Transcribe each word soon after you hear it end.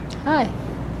Hi.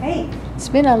 Hey. It's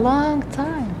been a long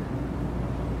time.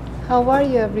 How are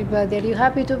you, everybody? Are you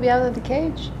happy to be out of the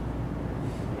cage?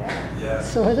 Yeah.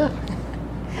 Sort of.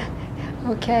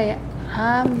 Okay,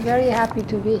 I'm very happy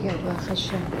to be here, Baruch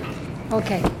Hashem.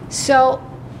 Okay, so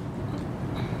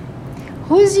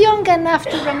who's young enough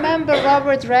to remember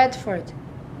Robert Redford?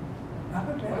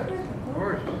 Robert Redford? Of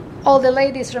course. All the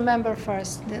ladies remember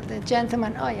first. The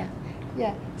gentleman, oh yeah.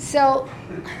 Yeah.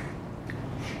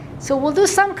 So we'll do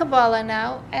some Kabbalah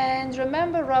now and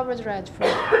remember Robert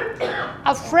Redford.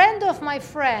 A friend of my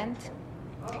friend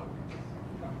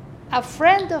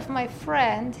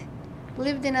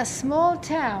lived in a small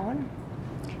town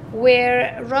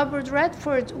where Robert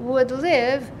Redford would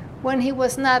live when he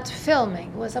was not filming.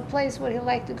 It was a place where he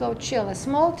liked to go chill. A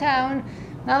small town,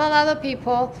 not a lot of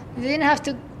people. He didn't have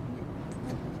to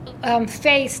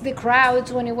face the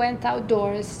crowds when he went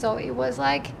outdoors. So it was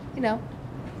like,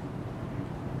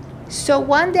 So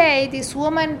one day, this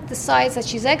woman decides that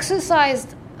she's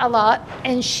exercised a lot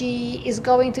and she is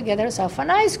going to get herself an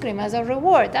ice cream as a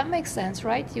reward. That makes sense,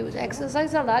 right? You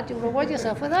exercise a lot, you reward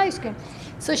yourself with ice cream.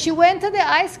 So she went to the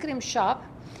ice cream shop,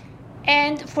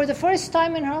 and for the first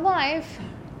time in her life,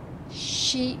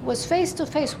 she was face to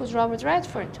face with Robert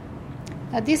Redford.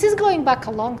 Now, this is going back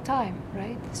a long time,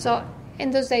 right? So in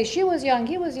those days, she was young,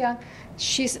 he was young.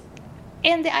 She's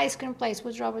in the ice cream place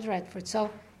with Robert Redford.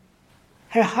 So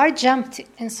her heart jumped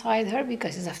inside her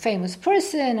because he's a famous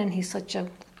person and he's such a,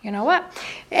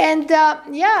 And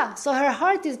so her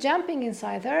heart is jumping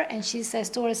inside her and she says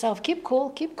to herself, keep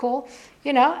cool,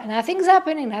 nothing's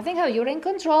happening, you're in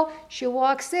control. She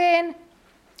walks in,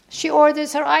 she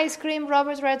orders her ice cream.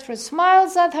 Robert Redford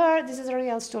smiles at her. This is a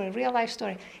real story, real life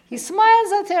story. He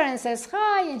smiles at her and says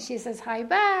hi, and she says hi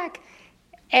back.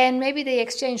 And maybe they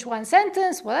exchange one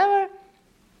sentence, whatever.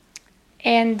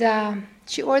 And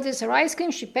she orders her ice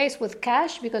cream. She pays with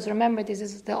cash, because remember, this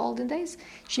is the olden days.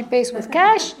 She pays with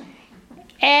cash,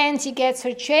 and she gets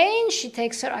her change. She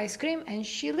takes her ice cream, and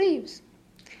she leaves.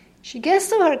 She gets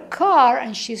to her car,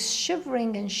 and she's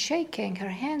shivering and shaking. Her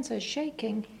hands are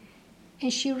shaking,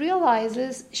 and she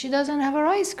realizes she doesn't have her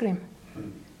ice cream.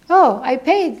 Oh, I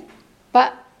paid,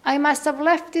 but I must have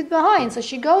left it behind. So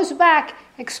she goes back,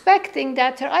 expecting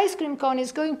that her ice cream cone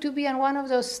is going to be on one of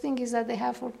those thingies that they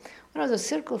have for, one of those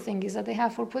circle thingies that they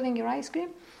have for putting your ice cream.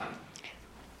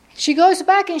 She goes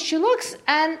back and she looks,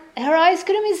 and her ice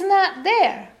cream is not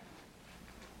there.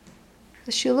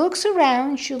 So she looks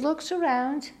around,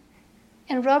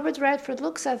 and Robert Redford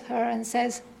looks at her and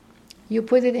says, "You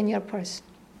put it in your purse."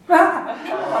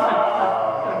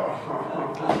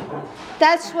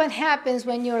 That's what happens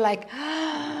when you're like,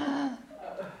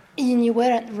 and you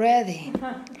weren't ready.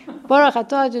 Baruch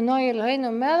atah Adonai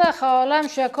Eloheinu melech haolam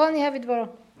she'akol niheh b'dvaro.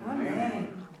 Amen.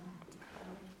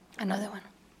 Another one.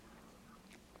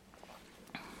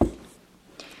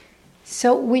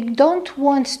 So we don't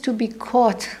want to be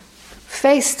caught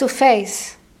face to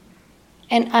face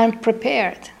and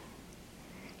unprepared.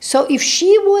 So if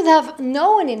she would have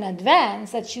known in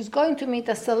advance that she's going to meet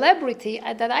a celebrity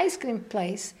at that ice cream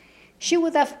place, she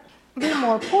would have been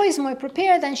more poised, more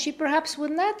prepared, and she perhaps would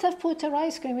not have put her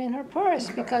ice cream in her purse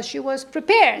because she was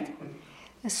prepared.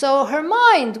 So her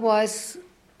mind was,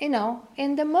 in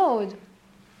the mode.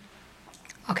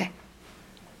 Okay.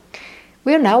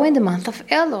 We are now in the month of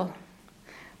Elul,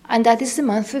 and that is the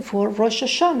month before Rosh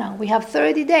Hashanah. We have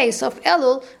 30 days of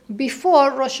Elul before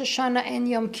Rosh Hashanah and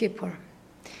Yom Kippur.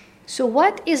 So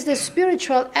what is the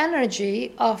spiritual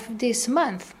energy of this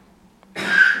month?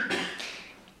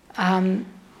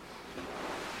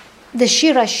 The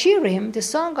Shir HaShirim, the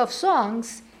Song of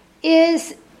Songs,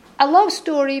 is a love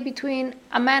story between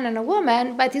a man and a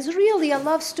woman, but it's really a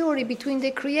love story between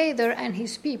the Creator and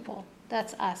His people.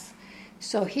 That's us.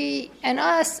 So He and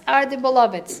us are the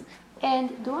beloveds.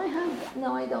 And do I have?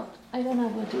 No, I don't. I don't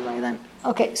have one to write down.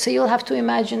 Okay, so you'll have to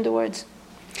imagine the words.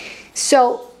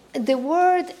 So the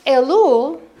word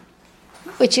Elul,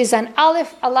 which is an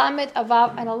Aleph, a Lamed, a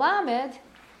Vav, and a Lamed,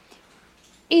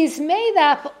 is made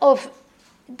up of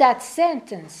that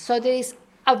sentence. So there is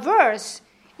a verse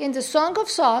in the Song of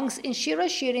Songs in Shir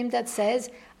HaShirim that says,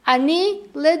 Ani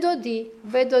ledodi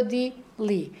vedodi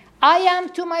li. I am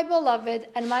to my beloved,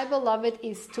 and my beloved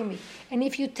is to me. And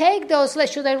if you take those,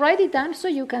 should I write it down so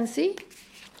you can see?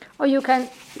 Or you can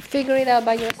figure it out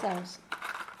by yourselves?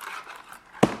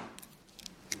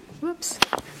 Whoops.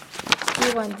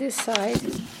 We want this side,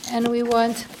 and we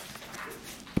want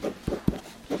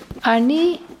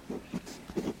Ani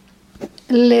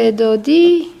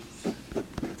ledodi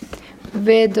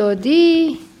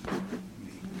vedodi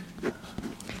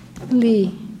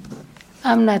li.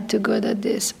 I'm not too good at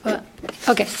this, but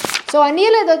okay. So ani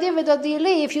ledodi vedodi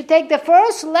li, if you take the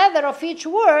first letter of each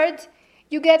word,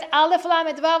 you get Aleph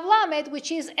Lamed Vav Lamed,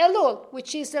 which is Elul,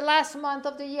 which is the last month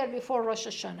of the year before Rosh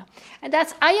Hashanah. And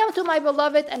that's, I am to my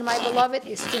beloved, and my beloved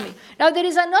is to me. Now, there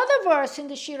is another verse in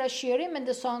the Shir HaShirim, in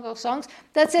the Song of Songs,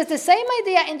 that says the same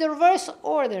idea in the reverse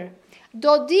order.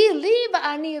 Dodi li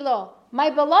v'ani lo. My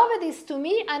beloved is to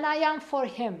me, and I am for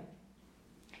him.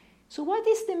 So what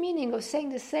is the meaning of saying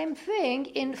the same thing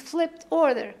in flipped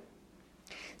order?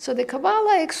 So the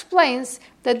Kabbalah explains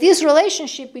that this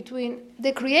relationship between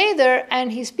the Creator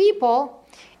and His people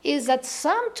is that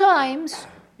sometimes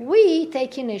we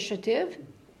take initiative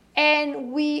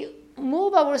and we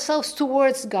move ourselves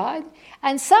towards God,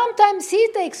 and sometimes He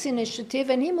takes initiative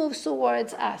and He moves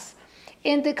towards us.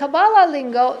 In the Kabbalah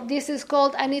lingo, this is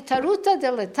called anitaruta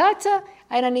de letata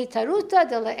and anitaruta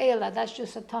de le'ela. That's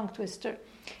just a tongue twister.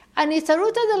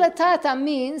 Anitaruta de letata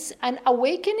means an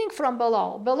awakening from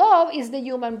below. Below is the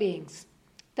human beings.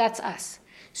 That's us.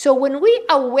 So when we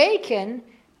awaken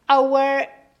our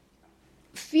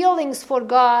feelings for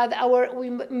God,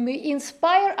 we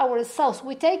inspire ourselves,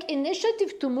 we take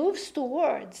initiative to move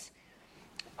towards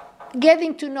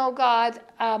getting to know God,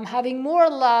 having more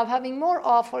love, having more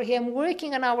awe for Him,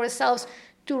 working on ourselves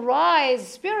to rise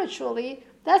spiritually,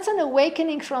 that's an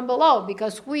awakening from below,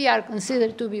 because we are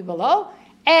considered to be below.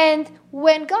 And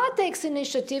when God takes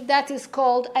initiative, that is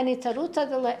called anitaruta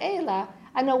de le'ela,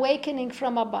 an awakening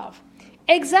from above.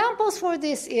 Examples for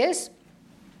this is,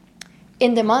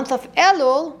 in the month of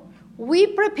Elul, we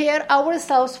prepare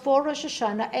ourselves for Rosh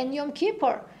Hashanah and Yom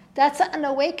Kippur. That's an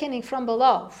awakening from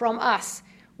below, from us.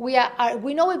 We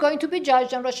know we're going to be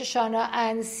judged on Rosh Hashanah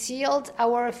and sealed.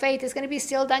 Our fate is going to be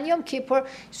sealed on Yom Kippur.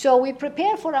 So we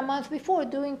prepare for a month before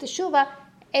doing teshuvah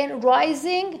and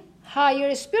rising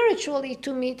higher spiritually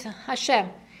to meet Hashem.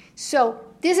 So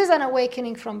this is an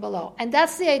awakening from below. And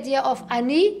that's the idea of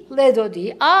ani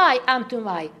ledodi. I am to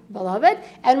my beloved,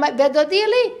 and my bedodi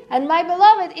li, and my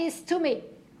beloved is to me.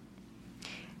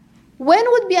 When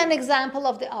would be an example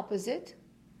of the opposite?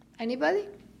 Anybody?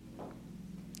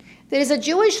 There is a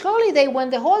Jewish holiday when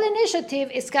the whole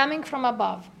initiative is coming from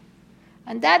above.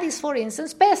 And that is, for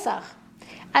instance, Pesach.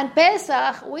 And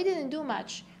Pesach, we didn't do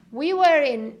much. We were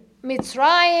in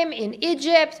Mitzrayim, in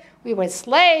Egypt, we were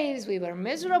slaves, we were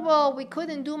miserable, we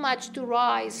couldn't do much to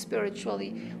rise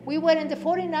spiritually. We were in the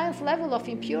 49th level of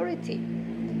impurity.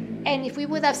 And if we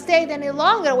would have stayed any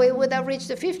longer, we would have reached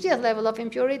the 50th level of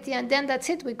impurity, and then that's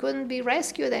it, we couldn't be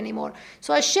rescued anymore.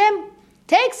 So Hashem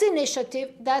takes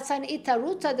initiative, that's an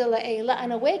itaruta de le'ela,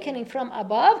 an awakening from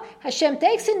above. Hashem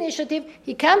takes initiative,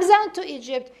 He comes down to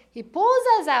Egypt, He pulls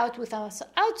us out with an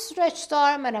outstretched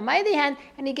arm and a mighty hand,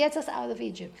 and He gets us out of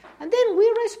Egypt. And then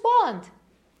we respond.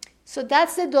 So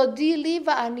that's the dodi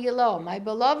liva anilo. My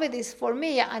beloved is for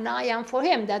me, and I am for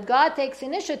him. That God takes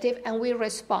initiative, and we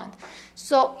respond.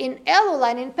 So in Elul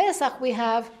and in Pesach, we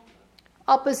have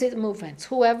opposite movements.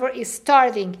 Whoever is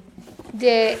starting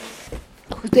the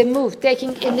move,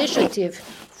 taking initiative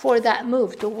for that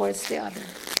move towards the other.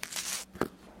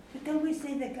 But don't we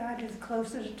say that God is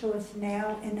closer to us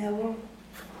now in Elul?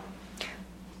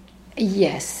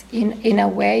 Yes, in a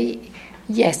way,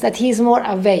 yes, that He's more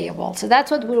available. So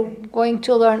that's what we're going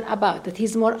to learn about, that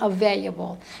He's more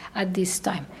available at this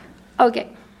time. Okay.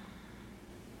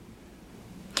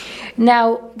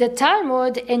 Now, the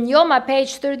Talmud in Yoma,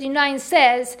 page 39,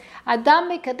 says, Adam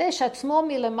mekadesh atzmo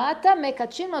milemata,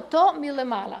 mekachin oto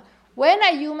milemala. When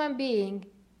a human being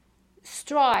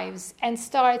strives and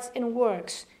starts and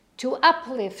works to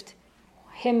uplift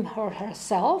him or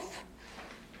herself,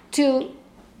 to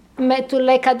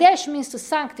lekadesh means to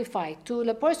sanctify.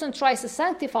 The person tries to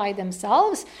sanctify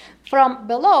themselves from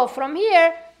below, from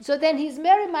here, so then he's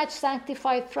very much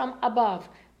sanctified from above.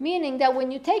 Meaning that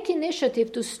when you take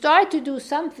initiative to start to do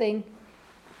something,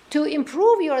 to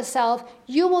improve yourself,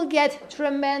 you will get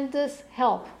tremendous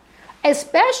help.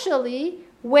 Especially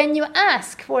when you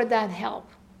ask for that help.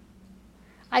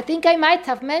 I think I might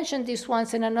have mentioned this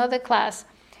once in another class,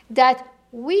 that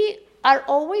we are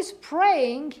always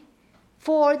praying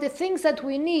for the things that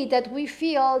we need, that we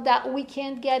feel that we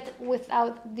can't get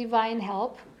without divine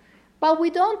help. But we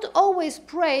don't always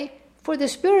pray for the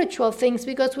spiritual things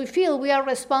because we feel we are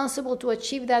responsible to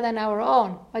achieve that on our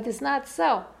own. But it's not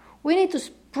so. We need to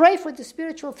pray for the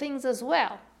spiritual things as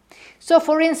well. So,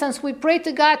 for instance, we pray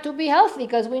to God to be healthy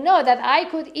because we know that I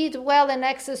could eat well and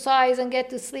exercise and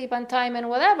get to sleep on time and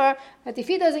whatever, but if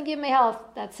He doesn't give me health,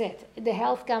 that's it. The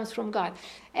health comes from God.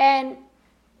 And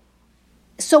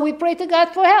so we pray to God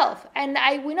for health. And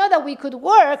we know that we could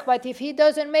work, but if He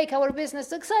doesn't make our business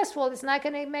successful, it's not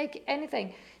going to make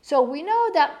anything. So we know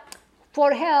that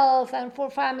for health and for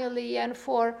family and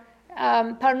for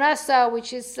parnasa,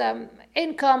 which is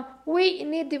income, we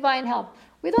need divine help.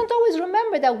 We don't always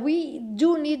remember that we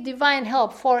do need divine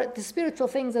help for the spiritual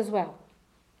things as well.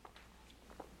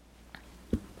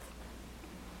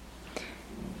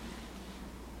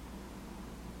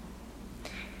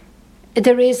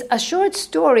 There is a short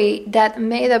story that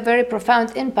made a very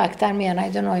profound impact on me, and I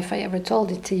don't know if I ever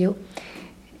told it to you.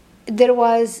 There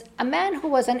was a man who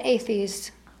was an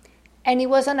atheist, and he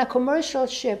was on a commercial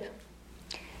ship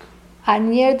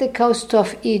near the coast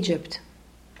of Egypt.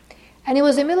 And it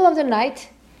was the middle of the night,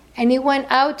 and he went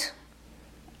out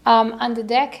on the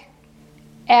deck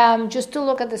just to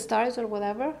look at the stars or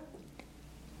whatever.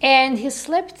 And he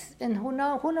slipped, and who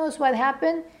knows what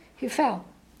happened? He fell.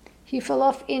 He fell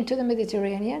off into the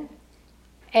Mediterranean.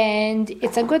 And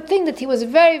it's a good thing that he was a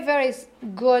very, very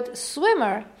good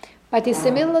swimmer. But it's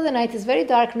the middle of the night, it's very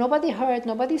dark, nobody heard,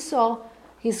 nobody saw.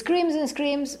 He screams and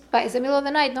screams, but it's the middle of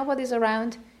the night, nobody's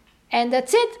around. And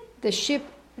that's it. The ship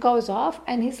goes off,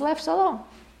 and he's left alone.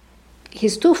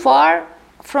 He's too far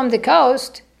from the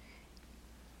coast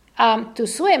to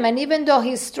swim. And even though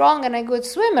he's strong and a good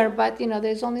swimmer, but,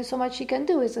 there's only so much he can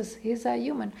do. He's a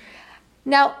human.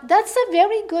 Now, that's a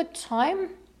very good time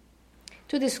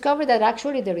to discover that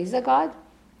actually there is a God,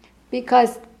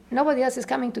 because nobody else is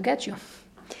coming to get you.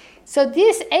 So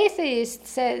this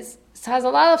atheist has a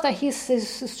lot of time. He's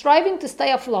striving to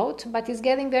stay afloat, but he's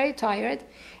getting very tired,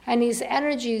 and his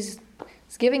energy is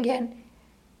giving in.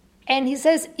 And he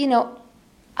says,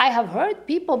 I have heard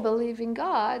people believe in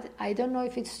God. I don't know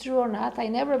if it's true or not. I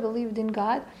never believed in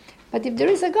God. But if there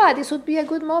is a God, this would be a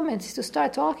good moment to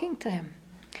start talking to him.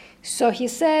 So he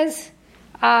says,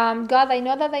 God, I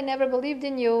know that I never believed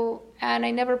in you, and I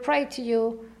never prayed to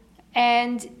you,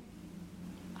 and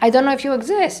I don't know if you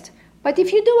exist. But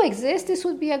if you do exist, this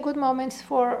would be a good moment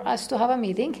for us to have a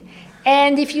meeting.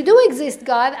 And if you do exist,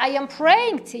 God, I am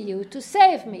praying to you to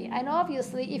save me. And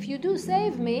obviously, if you do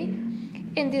save me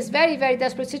in this very, very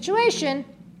desperate situation,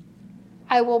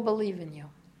 I will believe in you.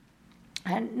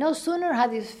 And no sooner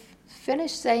had he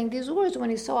finished saying these words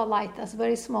when he saw a light, a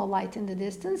very small light in the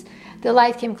distance. The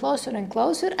light came closer and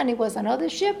closer, and it was another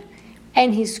ship.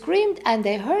 And he screamed, and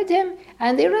they heard him,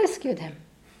 and they rescued him.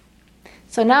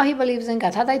 So now he believes in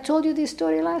God. Had I told you this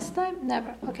story last time?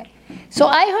 Never. Okay. So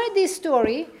I heard this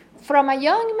story from a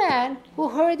young man who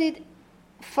heard it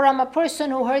from a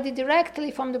person who heard it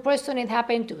directly from the person it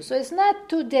happened to. So it's not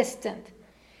too distant.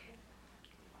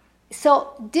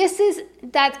 So this is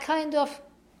that kind of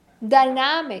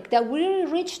dynamic that we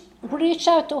reach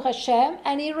out to Hashem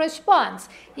and He responds.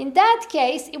 In that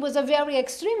case, it was a very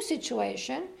extreme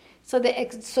situation, so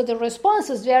the response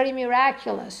is very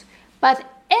miraculous. But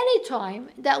any time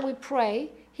that we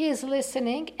pray, He is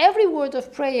listening. Every word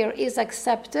of prayer is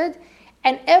accepted,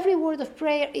 and every word of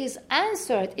prayer is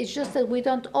answered. It's just that we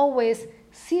don't always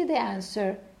see the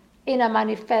answer in a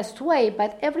manifest way,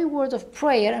 but every word of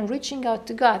prayer and reaching out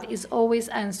to God is always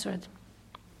answered.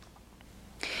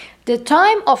 The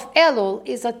time of Elul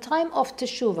is a time of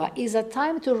teshuvah, is a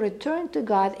time to return to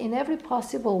God in every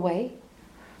possible way,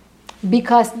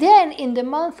 because then in the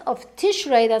month of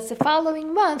Tishrei, that's the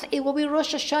following month, it will be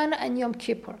Rosh Hashanah and Yom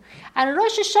Kippur. And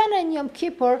Rosh Hashanah and Yom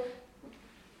Kippur,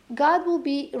 God will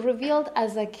be revealed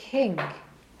as a king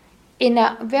in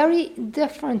a very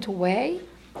different way,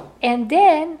 and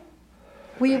then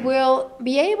we will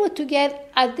be able to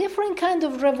get a different kind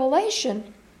of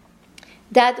revelation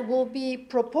that will be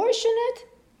proportionate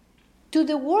to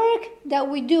the work that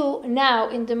we do now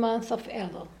in the month of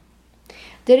Elul.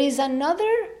 There is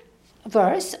another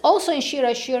verse, also in Shir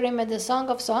HaShirim and the Song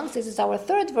of Songs, this is our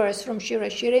third verse from Shir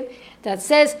HaShirim, that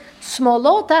says,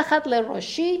 Smolo tachat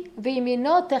leroshi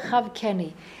v'yimino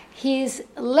techavkeni. His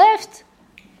left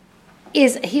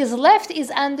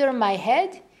is under my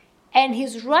head, and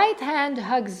his right hand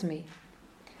hugs me.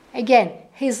 Again,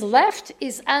 his left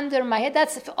is under my head.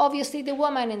 That's obviously the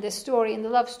woman in the story, in the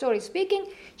love story speaking.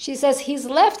 She says, his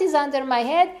left is under my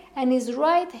head, and his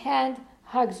right hand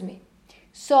hugs me.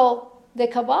 So the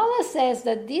Kabbalah says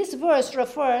that this verse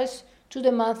refers to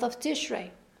the month of Tishrei.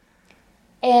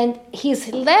 And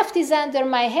his left is under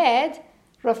my head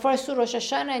refers to Rosh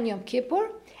Hashanah and Yom Kippur,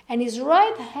 and his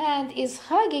right hand is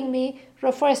hugging me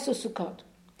refers to Sukkot.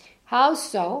 How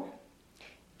so?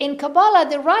 In Kabbalah,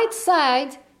 the right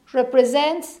side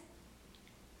represents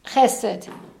chesed,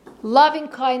 loving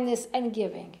kindness and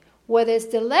giving, whereas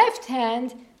the left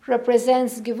hand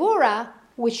represents gevura,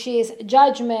 which is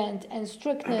judgment and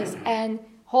strictness and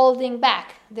holding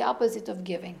back, the opposite of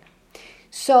giving.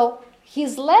 So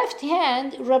his left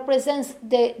hand represents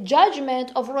the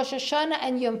judgment of Rosh Hashanah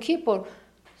and Yom Kippur.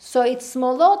 So it's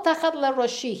smolo tachat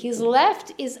leroshi. His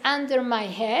left is under my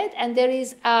head, and there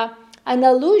is a an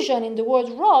allusion in the word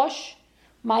Rosh,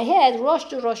 my head, Rosh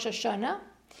to Rosh Hashanah,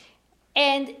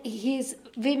 and his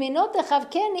Viminot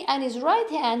Chavkeni on his right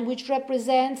hand, which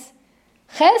represents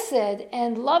Chesed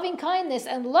and loving kindness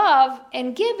and love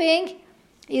and giving,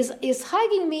 is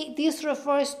hugging me. This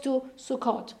refers to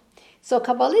Sukkot. So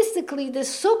Kabbalistically, the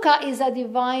Sukkah is a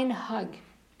divine hug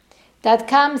that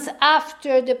comes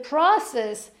after the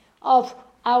process of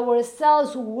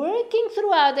ourselves working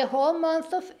throughout the whole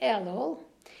month of Elul,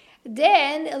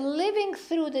 then living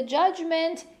through the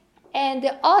judgment and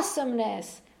the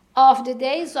awesomeness of the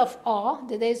days of awe,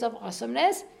 the days of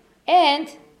awesomeness, and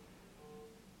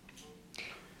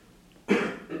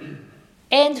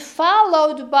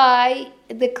followed by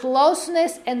the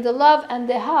closeness and the love and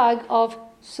the hug of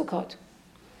Sukkot.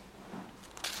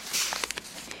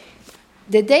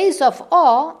 The days of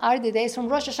awe are the days from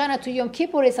Rosh Hashanah to Yom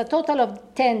Kippur. It's a total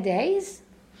of 10 days.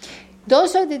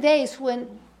 Those are the days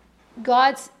when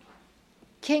God's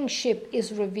kingship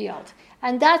is revealed.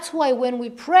 And that's why when we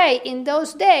pray in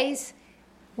those days,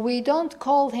 we don't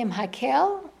call him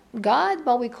Hakel, God,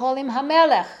 but we call him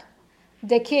Hamelech,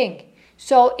 the king.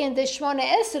 So in the Shmona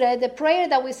Esrei, the prayer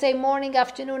that we say morning,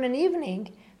 afternoon, and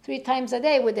evening, 3 times a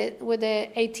day with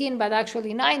the 18, but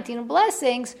actually 19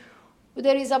 blessings,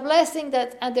 there is a blessing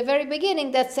that at the very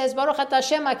beginning that says, Baruch Ata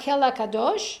Hashem Hakel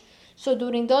HaKadosh. So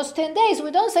during those 10 days,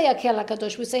 we don't say Hakel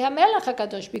HaKadosh, we say Hamelech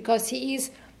HaKadosh, because he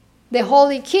is the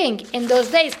holy king in those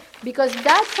days, because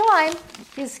that time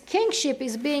his kingship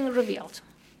is being revealed.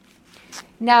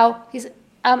 Now,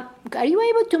 are you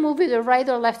able to move it to right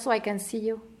or left so I can see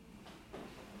you?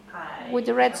 With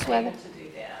the red sweater. To do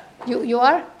that. You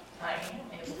are? I am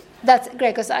able to. That's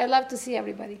great, because I love to see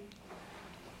everybody.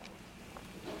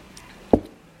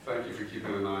 Thank you for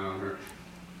keeping an eye on her.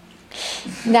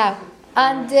 Now,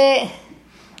 and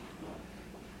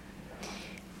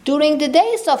during the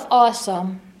days of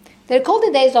awesome, they're called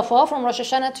the days of awe from Rosh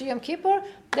Hashanah to Yom Kippur.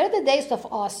 They're the days of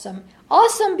awesome.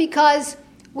 Awesome because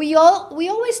we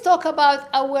always talk about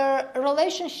our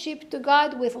relationship to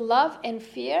God with love and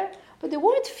fear, but the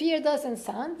word fear doesn't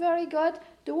sound very good.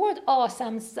 The word awe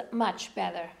sounds much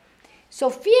better. So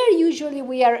fear, usually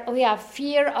we have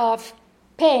fear of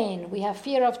pain, we have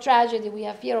fear of tragedy, we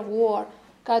have fear of war,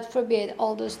 God forbid,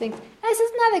 all those things. This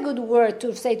is not a good word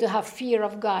to say to have fear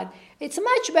of God. It's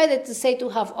much better to say to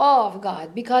have awe of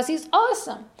God, because he's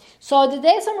awesome. So the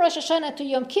days from Rosh Hashanah to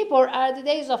Yom Kippur are the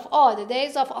days of awe, the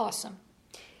days of awesome.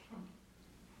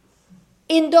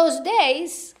 In those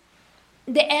days,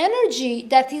 the energy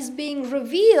that is being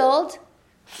revealed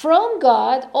from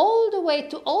God all the way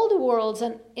to all the worlds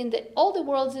and all the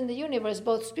worlds in the universe,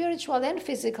 both spiritual and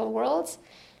physical worlds,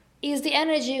 is the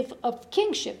energy of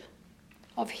kingship,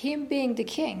 of him being the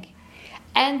king.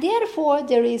 And therefore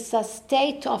there is a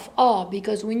state of awe,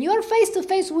 because when you're face to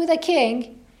face with a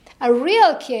king, a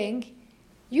real king,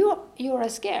 you are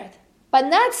scared. But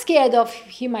not scared of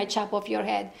he might chop off your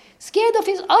head, scared of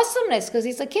his awesomeness because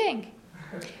he's a king.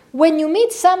 When you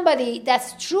meet somebody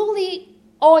that's truly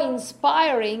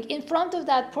awe-inspiring in front of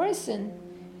that person,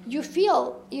 you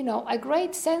feel, a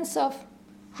great sense of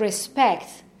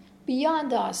respect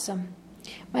beyond awesome.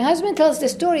 My husband tells the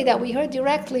story that we heard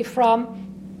directly from,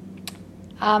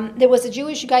 there was a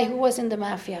Jewish guy who was in the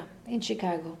mafia in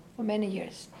Chicago for many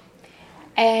years.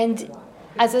 And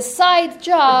as a side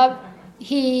job,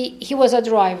 he was a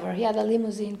driver. He had a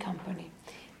limousine company.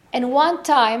 And one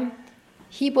time,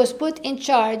 he was put in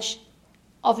charge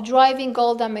of driving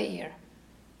Golda Meir.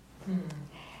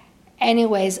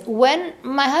 Anyways, when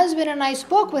my husband and I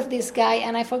spoke with this guy,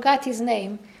 and I forgot his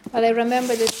name, but I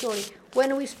remember the story.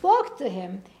 When we spoke to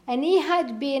him, and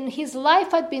his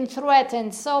life had been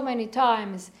threatened so many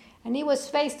times, and he was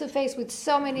face to face with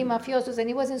so many mafiosos, and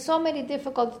he was in so many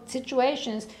difficult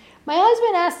situations, my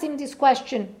husband asked him this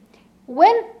question: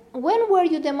 When were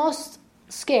you the most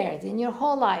scared in your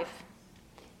whole life?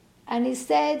 And he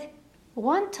said,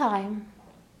 one time,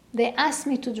 they asked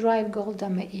me to drive Golda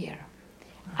Meir.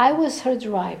 I was her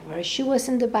driver. She was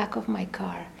in the back of my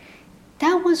car.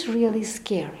 That was really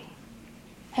scary.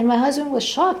 And my husband was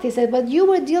shocked. He said, but you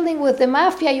were dealing with the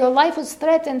mafia. Your life was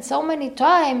threatened so many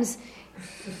times.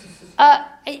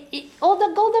 Golda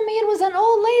Meir was an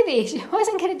old lady. She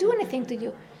wasn't going to do anything to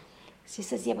you. She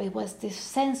says, yeah, but it was this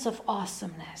sense of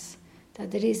awesomeness,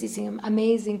 that there is this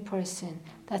amazing person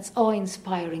that's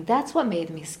awe-inspiring. That's what made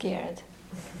me scared.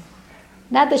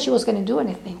 Not that she was going to do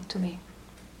anything to me.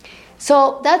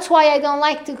 So that's why I don't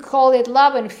like to call it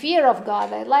love and fear of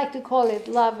God. I like to call it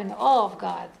love and awe of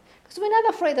God. Because we're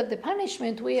not afraid of the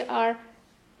punishment. We are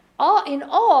in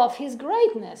awe of his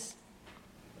greatness.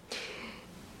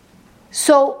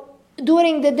 So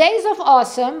during the days of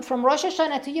awesome, from Rosh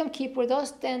Hashanah to Yom Kippur,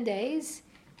 those 10 days,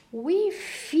 we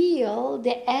feel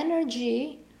the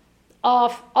energy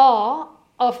of awe,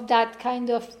 of that kind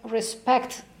of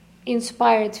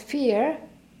respect-inspired fear,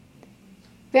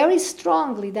 very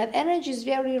strongly. That energy is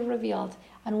very revealed.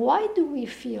 And why do we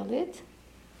feel it?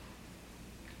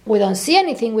 We don't see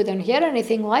anything, we don't hear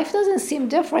anything, life doesn't seem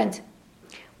different.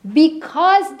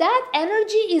 Because that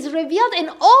energy is revealed in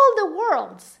all the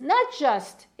worlds, not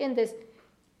just in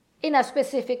a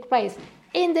specific place.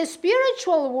 In the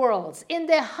spiritual worlds, in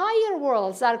the higher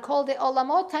worlds that are called the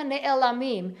Olamot and the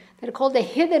Elamim, they're called the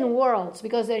hidden worlds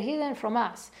because they're hidden from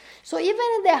us. So even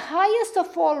in the highest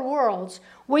of all worlds,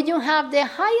 where you have the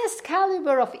highest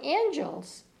caliber of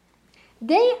angels,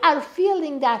 they are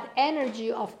feeling that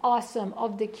energy of awesome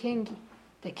of the king.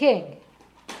 The king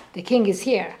is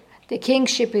here. The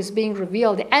kingship is being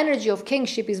revealed. The energy of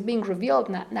kingship is being revealed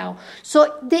now.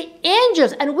 So the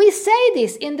angels, and we say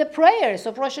this in the prayers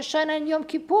of Rosh Hashanah and Yom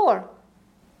Kippur.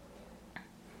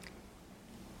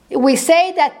 We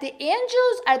say that the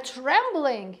angels are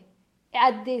trembling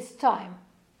at this time.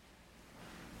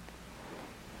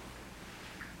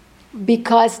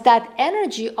 Because that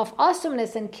energy of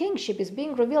awesomeness and kingship is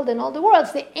being revealed in all the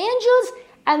worlds. The angels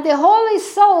and the holy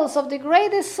souls of the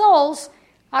greatest souls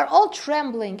are all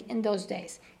trembling in those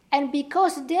days. And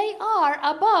because they are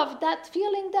above that,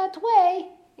 feeling that way,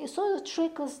 it sort of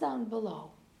trickles down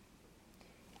below.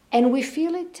 And we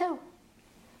feel it too.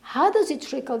 How does it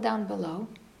trickle down below?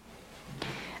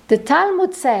 The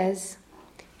Talmud says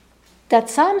that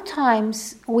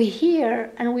sometimes we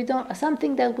hear and we don't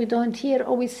something that we don't hear,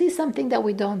 or we see something that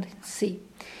we don't see.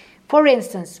 For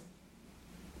instance,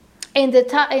 in the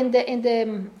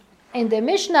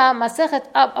Mishnah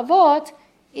Masechet Avot,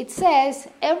 it says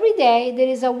every day there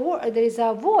is a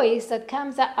voice that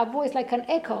comes out, a voice like an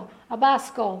echo, a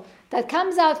baskol, that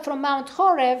comes out from Mount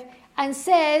Horeb and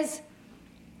says,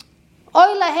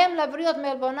 Oy lahem labriot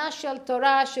melbona shel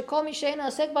Torah, shekol mi she'eino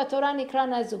osek b'Torah nikra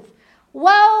nazuf.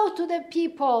 Woe to the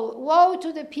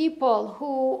people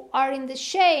who are in the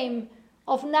shame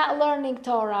of not learning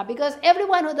Torah, because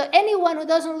anyone who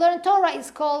doesn't learn Torah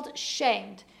is called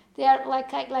shamed. They are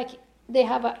like they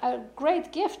have a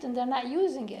great gift and they're not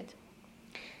using it.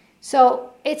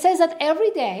 So it says that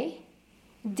every day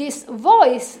this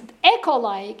voice,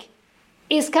 echo-like,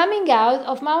 is coming out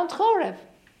of Mount Horeb.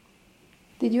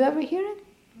 Did you ever hear it?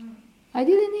 I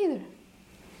didn't either.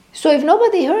 So if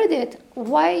nobody heard it,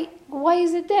 why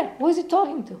is it there? Who is it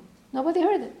talking to? Nobody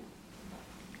heard it.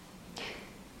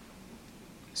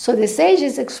 So the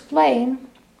sages explain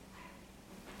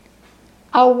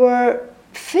our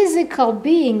physical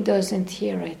being doesn't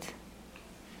hear it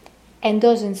and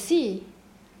doesn't see,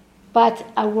 but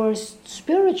our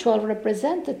spiritual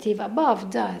representative above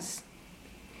does.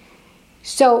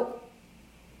 So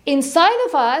inside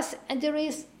of us, and there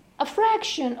is a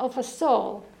fraction of a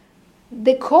soul.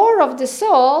 The core of the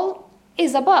soul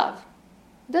is above.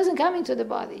 It doesn't come into the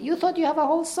body. You thought you have a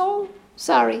whole soul?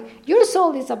 Sorry, your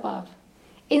soul is above.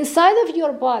 Inside of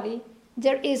your body,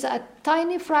 there is a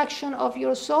tiny fraction of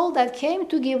your soul that came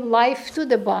to give life to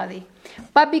the body.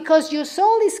 But because your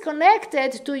soul is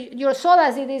connected to your soul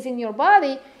as it is in your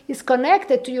body, is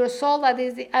connected to your soul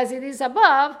as it is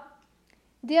above,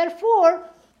 therefore,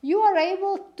 you are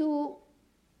able to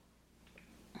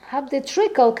have the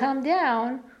trickle come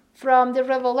down from the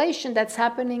revelation that's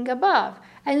happening above.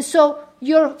 And so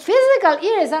your physical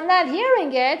ears are not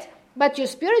hearing it, but your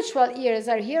spiritual ears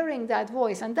are hearing that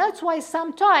voice. And that's why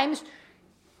sometimes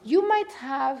you might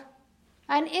have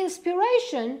an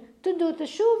inspiration to do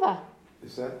teshuvah.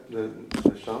 Is that the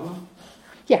neshama?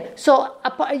 Yeah, so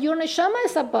your neshama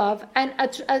is above, and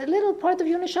a little part of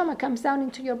your neshama comes down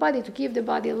into your body to give the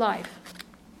body life.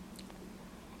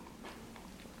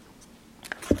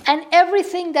 And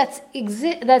everything that's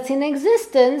in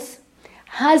existence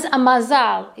has a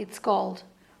mazal, it's called.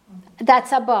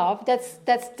 That's above.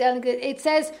 That's telling it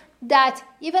says that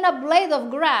even a blade of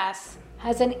grass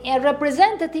has a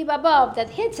representative above that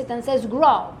hits it and says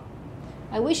grow.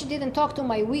 I wish it didn't talk to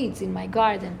my weeds in my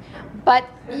garden. But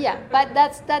yeah, but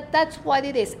that's what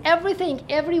it is. Everything,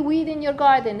 every weed in your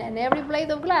garden and every blade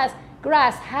of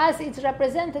grass has its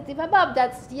representative above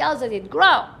that yells at it,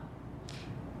 grow.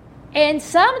 And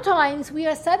sometimes we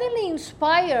are suddenly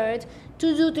inspired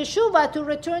to do teshuvah, to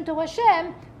return to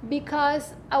Hashem,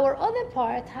 because our other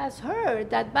part has heard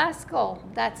that baskol,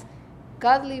 that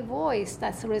godly voice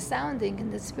that's resounding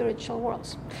in the spiritual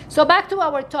worlds. So back to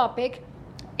our topic.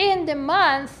 In the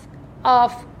month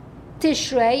of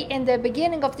Tishrei, in the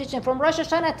beginning of Tishrei, from Rosh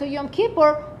Hashanah to Yom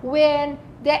Kippur, when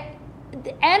the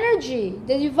the energy,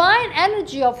 the divine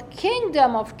energy of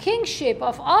kingdom, of kingship,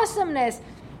 of awesomeness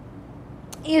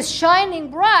is shining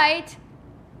bright,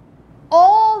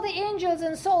 all the angels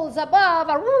and souls above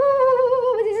are,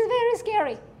 woo, this is very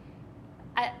scary.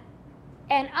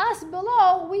 And us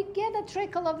below, we get a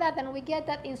trickle of that, and we get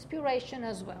that inspiration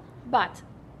as well. But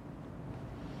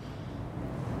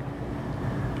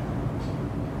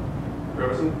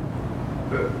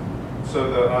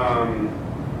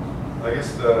I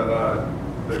guess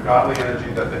the godly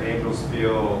energy that the angels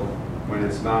feel when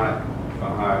it's not a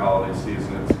high holiday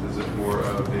season, is it more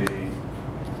of the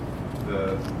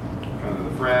kind of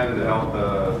the friend, the help,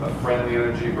 a friendly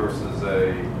energy versus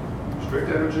a strict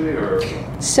energy, or?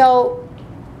 So,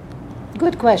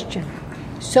 good question.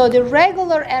 So the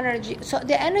regular energy, so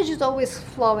the energy is always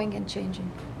flowing and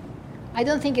changing. I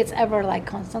don't think it's ever like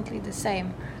constantly the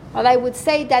same. But I would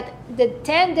say that the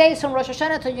 10 days from Rosh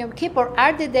Hashanah to Yom Kippur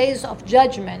are the days of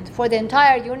judgment for the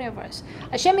entire universe.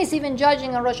 Hashem is even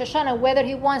judging on Rosh Hashanah whether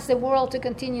he wants the world to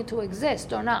continue to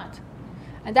exist or not.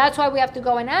 And that's why we have to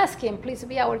go and ask him, please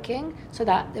be our king, so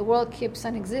that the world keeps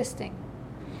on existing.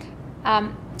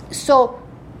 So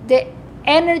the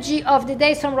energy of the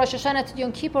days from Rosh Hashanah to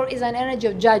Yom Kippur is an energy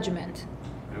of judgment.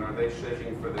 And are they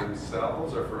shaking for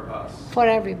themselves or for us? For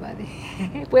everybody.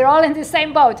 We're all in the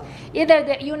same boat. Either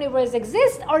the universe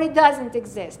exists or it doesn't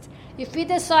exist. If he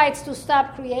decides to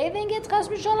stop creating it, Chas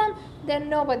v'shalom, then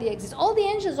nobody exists. All the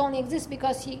angels only exist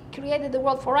because he created the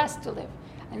world for us to live.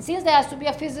 And since there has to be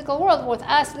a physical world with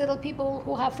us little people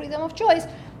who have freedom of choice,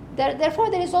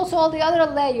 therefore there is also all the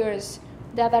other layers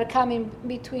that are coming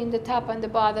between the top and the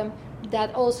bottom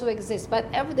that also exist.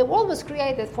 But the world was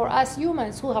created for us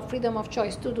humans who have freedom of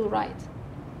choice to do right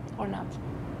or not.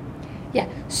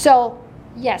 So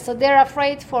they're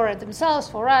afraid for themselves,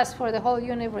 for us, for the whole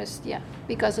universe,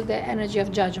 because of the energy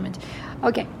of judgment.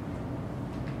 Okay.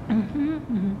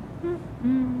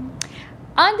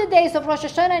 On the days of Rosh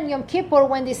Hashanah and Yom Kippur,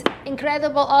 when this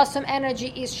incredible, awesome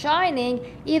energy is shining,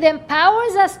 it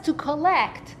empowers us to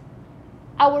collect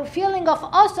our feeling of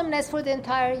awesomeness for the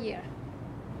entire year.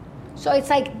 So it's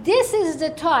like this is the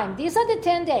time, these are the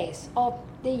 10 days of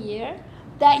the year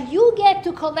that you get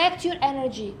to collect your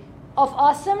energy of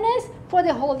awesomeness for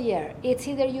the whole year. It's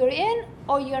either you're in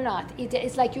or you're not.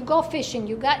 It's like you go fishing,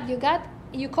 you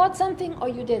caught something or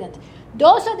you didn't.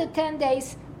 Those are the 10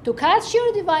 days to catch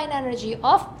your divine energy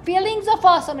of feelings of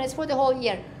awesomeness for the whole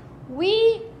year.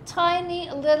 We tiny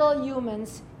little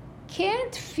humans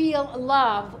can't feel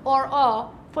love or awe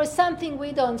for something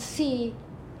we don't see,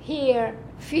 hear,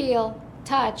 feel,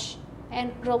 touch,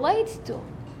 and relate to.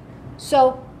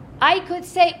 So I could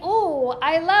say, oh,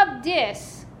 I love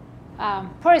this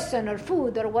person or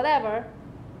food or whatever.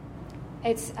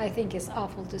 I think it's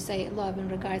awful to say love in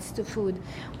regards to food,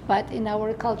 but in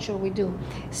our culture we do.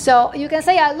 So you can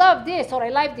say, I love this, or I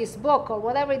like this book, or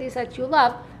whatever it is that you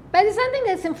love, but it's something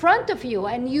that's in front of you,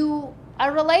 and you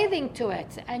are relating to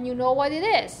it, and you know what it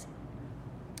is.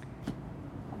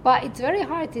 But it's very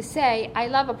hard to say, I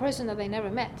love a person that I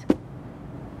never met.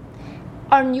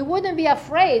 And you wouldn't be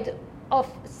afraid of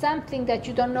something that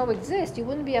you don't know exists. You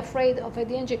wouldn't be afraid of a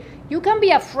danger. You can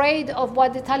be afraid of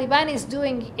what the Taliban is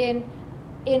doing in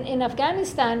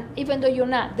Afghanistan, even though you're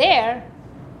not there,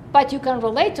 but you can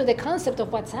relate to the concept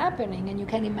of what's happening, and you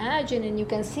can imagine, and you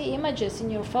can see images in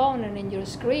your phone and in your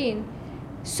screen.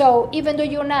 So even though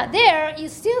you're not there,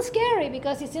 it's still scary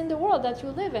because it's in the world that you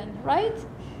live in, right?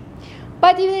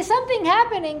 But if there's something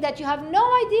happening that you have no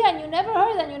idea and you never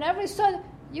heard and you never saw,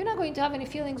 you're not going to have any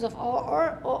feelings of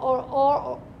awe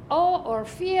or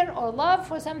fear or love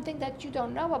for something that you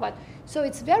don't know about. So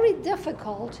it's very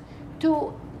difficult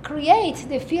to create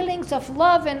the feelings of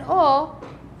love and awe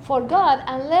for God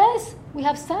unless we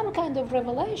have some kind of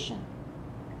revelation.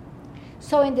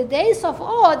 So in the days of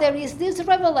awe, there is this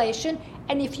revelation,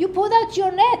 and if you put out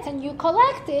your net and you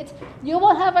collect it, you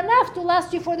will have enough to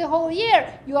last you for the whole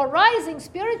year. You are rising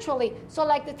spiritually. So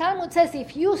like the Talmud says,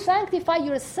 if you sanctify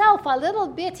yourself a little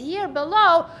bit here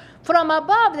below, from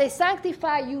above they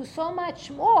sanctify you so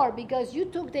much more because you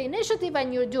took the initiative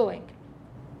and you're doing.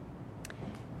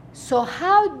 So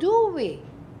how do we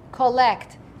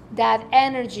collect that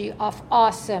energy of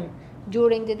awesome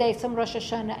during the days of Rosh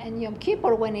Hashanah and Yom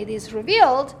Kippur when it is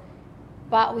revealed?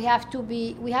 But we have to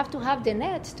have the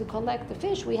net to collect the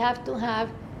fish. We have to have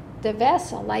the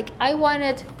vessel. Like I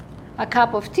wanted a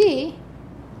cup of tea,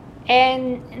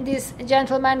 and this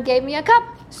gentleman gave me a cup.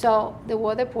 So the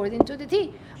water poured into the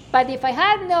tea. But if I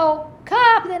had no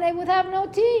cup, then I would have no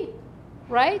tea,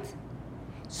 right?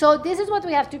 So this is what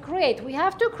we have to create. We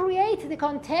have to create the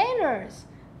containers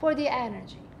for the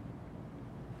energy.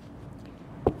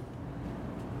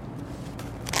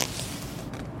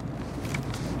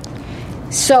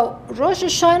 So Rosh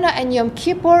Hashanah and Yom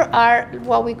Kippur are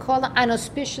what we call an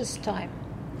auspicious time.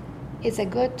 It's a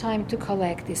good time to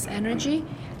collect this energy.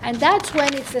 And that's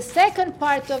when it's the second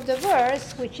part of the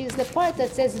verse, which is the part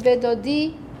that says,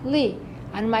 Vedodi li,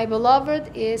 and my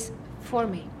beloved is for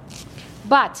me.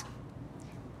 But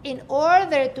in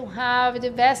order to have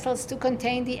the vessels to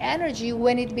contain the energy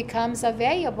when it becomes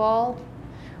available,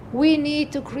 we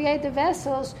need to create the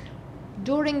vessels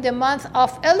during the month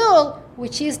of Elul,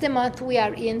 which is the month we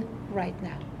are in right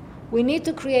now. We need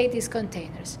to create these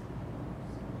containers.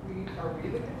 Are we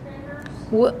the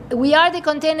containers? We are the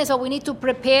containers, so we need to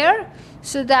prepare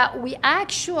so that we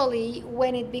actually,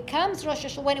 when it becomes Rosh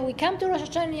Hashanah, when we come to Rosh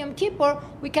Hashanah and Yom Kippur,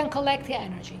 we can collect the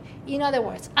energy. In other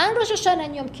words, on Rosh Hashanah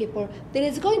and Yom Kippur, there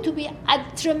is going to be a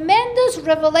tremendous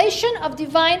revelation of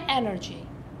divine energy.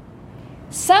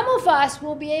 Some of us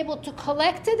will be able to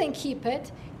collect it and keep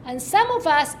it, and some of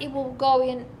us, it will go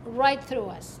in right through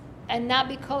us and not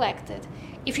be collected.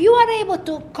 If you are able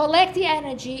to collect the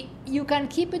energy, you can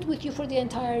keep it with you for the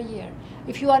entire year.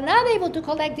 If you are not able to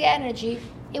collect the energy,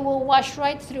 it will wash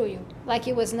right through you, like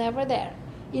it was never there.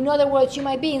 In other words, you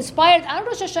might be inspired on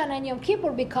Rosh Hashanah and Yom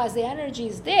Kippur because the energy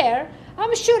is there.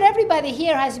 I'm sure everybody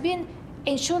here has been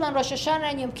in Shul on Rosh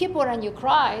Hashanah and Yom Kippur and you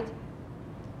cried.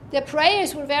 The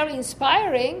prayers were very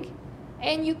inspiring,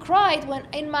 and you cried. When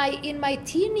in my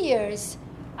teen years,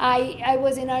 I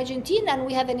was in Argentina, and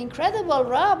we had an incredible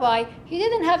rabbi. He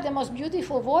didn't have the most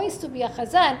beautiful voice to be a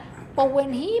chazan, but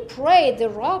when he prayed, the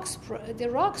rocks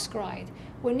cried.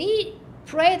 When he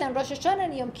prayed on Rosh Hashanah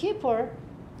and Yom Kippur,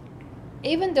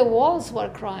 even the walls were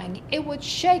crying. It would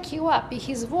shake you up.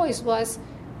 His voice was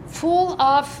full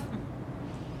of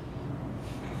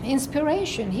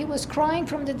inspiration. He was crying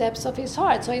from the depths of his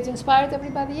heart, so it inspired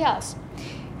everybody else.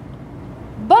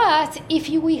 But if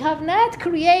we have not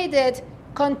created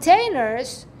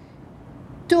containers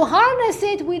to harness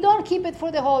it, we don't keep it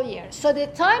for the whole year. So the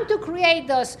time to create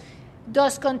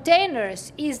those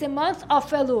containers is the month of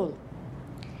Elul.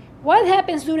 What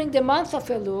happens during the month of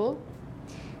Elul?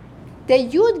 The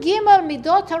Yud Gimel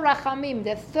Midot HaRachamim,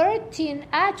 the 13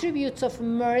 attributes of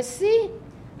mercy,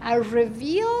 are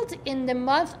revealed in the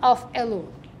month of Elul.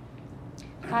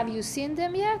 Have you seen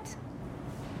them yet?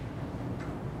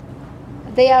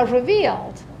 They are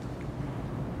revealed,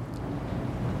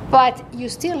 but you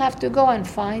still have to go and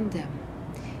find them.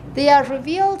 They are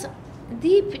revealed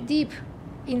deep, deep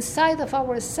inside of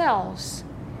ourselves,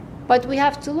 but we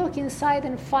have to look inside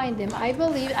and find them. I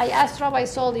asked Rabbi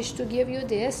Solish to give you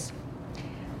this.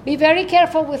 Be very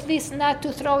careful with this not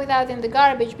to throw it out in the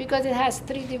garbage because it has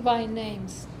 3 divine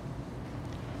names.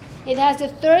 It has the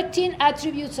 13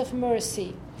 attributes of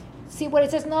mercy. See where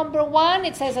it says number 1,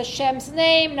 it says Hashem's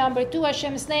name. Number 2,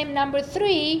 Hashem's name. Number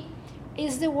 3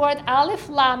 is the word Aleph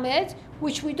Lamed,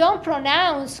 which we don't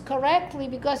pronounce correctly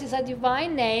because it's a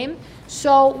divine name.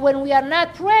 So when we are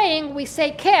not praying, we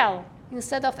say Kel.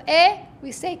 Instead of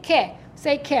we say Ke.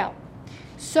 Say Kel.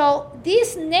 So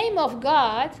this name of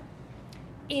God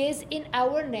is in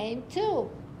our name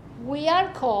too. We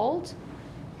are called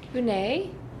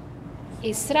Bnei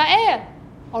Israel,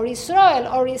 or Israel,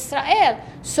 or Israel.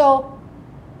 So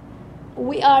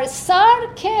we are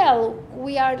Sarkel.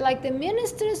 We are like the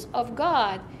ministers of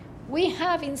God. We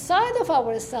have inside of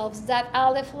ourselves that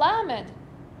Aleph Lamed.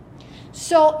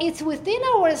 So it's within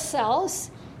ourselves,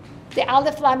 the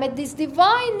Aleph Lamed, this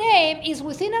divine name is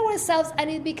within ourselves, and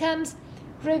it becomes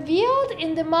revealed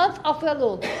in the month of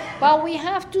Elul. But we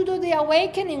have to do the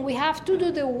awakening. We have to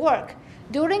do the work.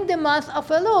 During the month of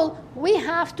Elul, we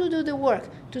have to do the work,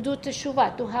 to do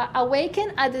teshuvah, to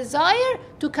awaken a desire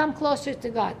to come closer to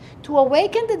God, to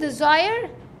awaken the desire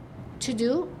to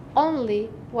do only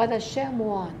what Hashem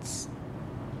wants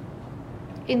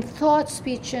in thought,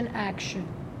 speech, and action.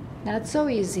 Not so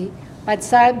easy, but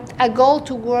it's a goal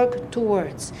to work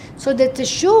towards. So the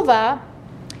teshuvah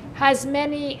has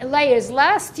many layers.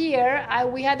 Last year,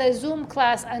 we had a Zoom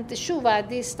class on teshuvah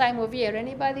this time of year.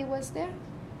 Anybody was there?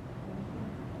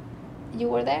 You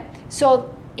were there?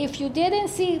 So if you didn't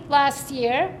see it last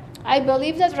year, I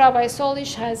believe that Rabbi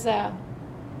Solish has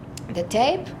the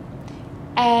tape,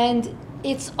 and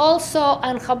it's also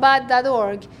on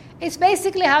Chabad.org. It's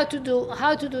basically how to do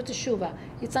teshuvah.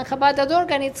 It's on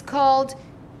Chabad.org, and it's called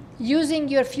Using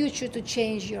Your Future to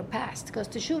Change Your Past, because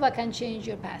teshuvah can change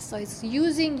your past. So it's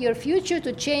using your future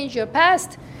to change your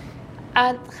past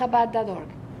at Chabad.org.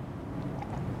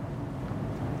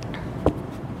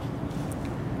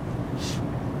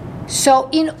 So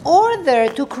in order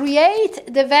to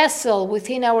create the vessel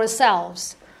within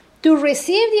ourselves, to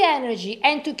receive the energy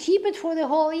and to keep it for the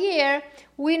whole year,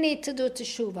 we need to do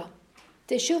teshuvah.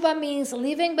 Teshuvah means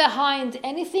leaving behind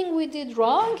anything we did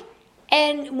wrong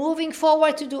and moving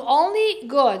forward to do only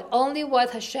good, only what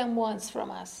Hashem wants from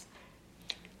us.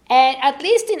 And at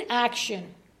least in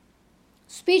action.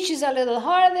 Speech is a little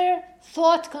harder.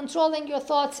 Thought, controlling your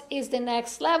thoughts is the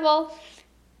next level.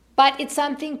 But it's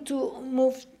something to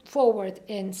move forward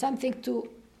in, something to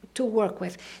work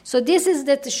with. So this is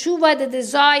the teshuvah, the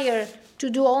desire to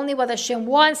do only what Hashem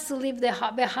wants, to leave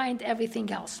behind everything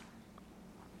else.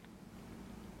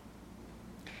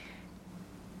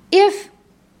 If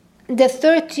the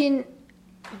 13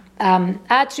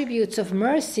 attributes of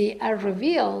mercy are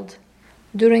revealed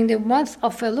during the month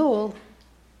of Elul,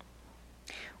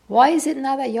 why is it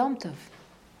not a Yom Tov?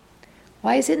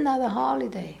 Why is it not a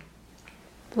holiday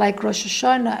like Rosh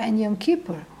Hashanah and Yom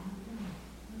Kippur?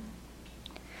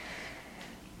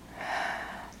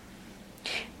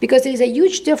 Because there is a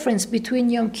huge difference between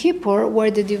Yom Kippur,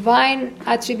 where the divine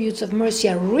attributes of mercy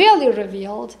are really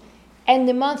revealed, and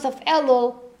the month of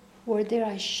Elul, where they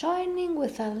are shining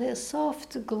with a little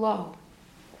soft glow.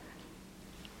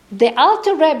 The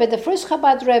Alter Rebbe, the first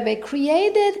Chabad Rebbe,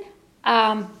 created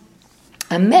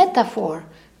a metaphor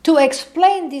to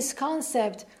explain this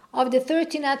concept of the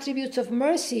 13 attributes of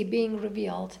mercy being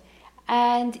revealed.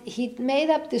 And he made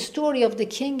up the story of the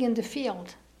king in the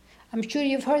field. I'm sure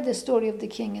you've heard the story of the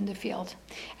king in the field.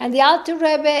 And the Alter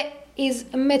Rebbe is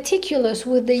meticulous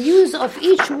with the use of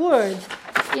each word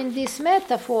in this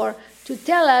metaphor to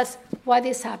tell us what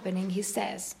is happening. He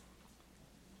says,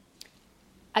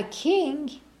 a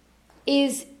king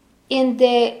is in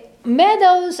the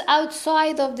meadows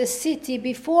outside of the city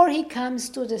before he comes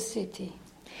to the city.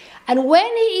 And when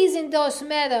he is in those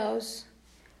meadows,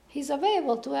 he's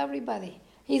available to everybody.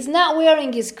 He's not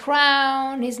wearing his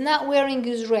crown, he's not wearing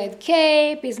his red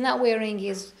cape, he's not wearing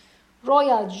his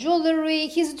royal jewelry.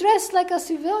 He's dressed like a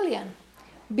civilian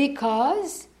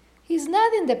because he's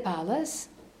not in the palace.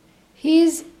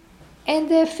 He's in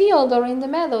the field or in the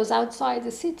meadows outside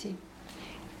the city.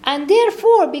 And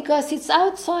therefore, because it's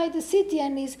outside the city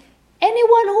and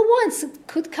anyone who wants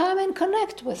could come and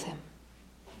connect with him.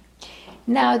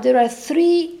 Now, there are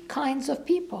three kinds of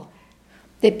people.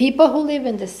 The people who live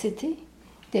in the city,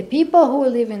 the people who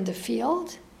live in the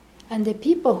field, and the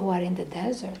people who are in the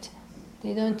desert.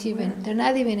 They're not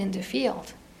even in the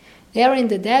field. They are in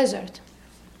the desert.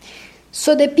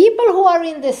 So the people who are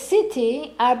in the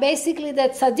city are basically the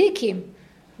tzaddikim,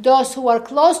 those who are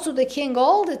close to the king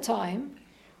all the time.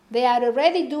 They are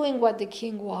already doing what the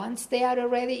king wants. They are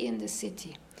already in the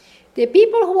city. The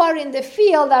people who are in the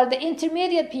field are the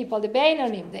intermediate people, the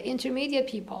Beinonim, the intermediate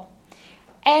people.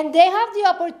 And they have the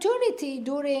opportunity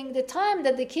during the time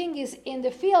that the king is in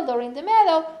the field or in the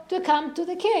meadow to come to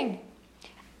the king.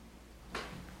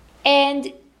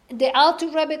 And the Alter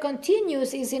Rebbe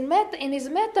continues, in his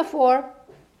metaphor,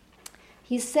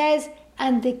 he says,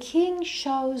 and the king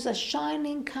shows a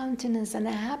shining countenance and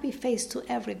a happy face to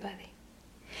everybody.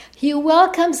 He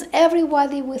welcomes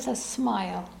everybody with a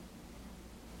smile.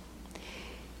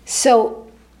 So,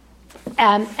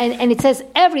 and it says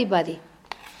everybody.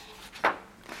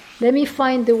 Let me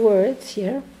find the words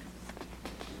here.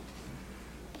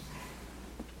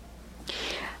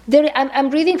 I'm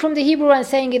reading from the Hebrew and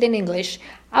saying it in English.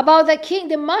 About the king,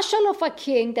 the mashal of a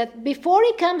king, that before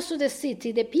he comes to the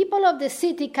city, the people of the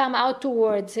city come out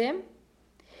towards him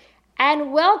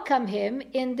and welcome him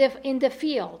in the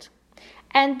field.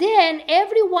 And then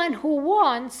everyone who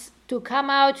wants to come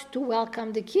out to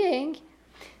welcome the king,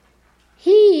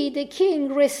 the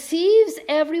king, receives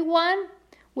everyone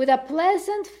with a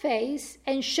pleasant face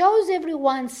and shows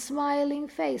everyone smiling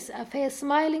face.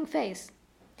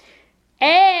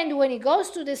 And when he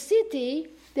goes to the city,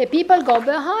 the people go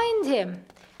behind him.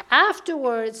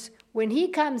 Afterwards, when he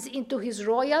comes into his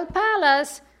royal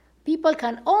palace, people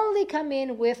can only come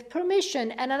in with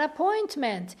permission and an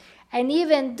appointment. And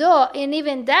even the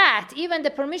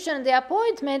permission and the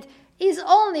appointment is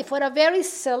only for a very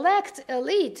select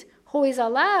elite who is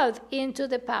allowed into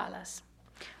the palace.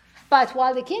 But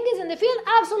while the king is in the field,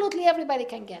 absolutely everybody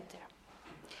can get there.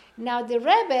 Now the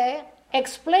Rebbe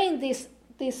explained this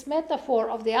metaphor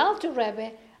of the Alter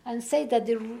Rebbe and say that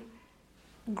the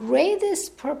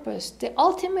greatest purpose, the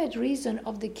ultimate reason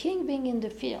of the king being in the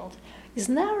field is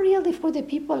not really for the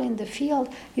people in the field.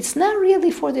 It's not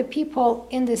really for the people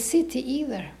in the city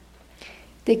either.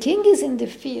 The king is in the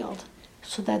field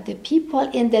so that the people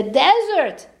in the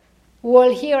desert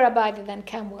will hear about it and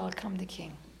come welcome the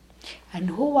king. And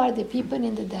who are the people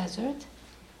in the desert?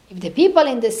 If the people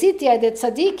in the city are the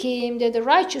tzaddikim, they're the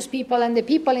righteous people, and the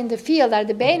people in the field are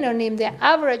the beinonim, the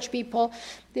average people,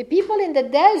 the people in the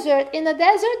desert,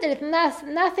 there's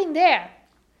nothing there.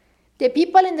 The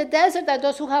people in the desert are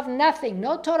those who have nothing,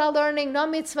 no Torah learning, no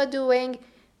mitzvah doing,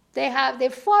 They're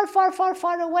far, far, far,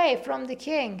 far away from the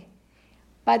king.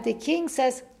 But the king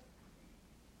says,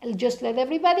 just let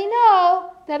everybody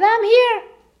know that I'm here.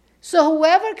 So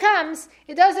whoever comes,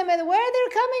 it doesn't matter where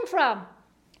they're coming from.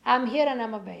 I'm here and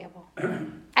I'm available.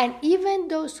 And even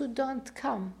those who don't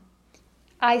come,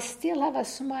 I still have a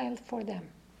smile for them.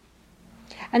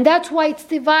 And that's why it's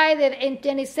divided,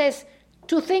 and it says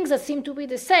two things that seem to be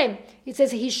the same. It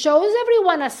says he shows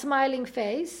everyone a smiling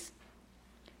face.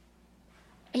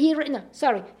 He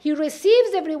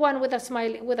receives everyone with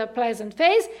a pleasant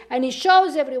face, and he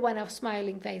shows everyone a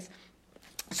smiling face.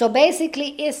 So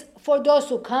basically, it's for those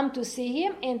who come to see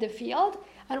him in the field,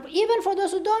 and even for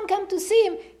those who don't come to see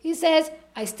him, he says,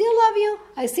 I still love you,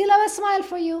 I still have a smile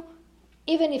for you,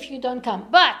 even if you don't come.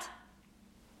 But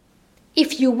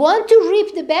if you want to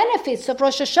reap the benefits of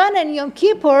Rosh Hashanah and Yom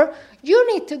Kippur,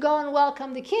 you need to go and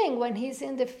welcome the king when he's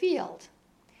in the field.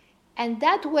 And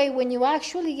that way, when you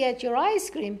actually get your ice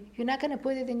cream, you're not going to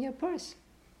put it in your purse.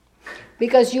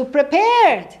 Because you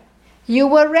prepared. You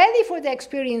were ready for the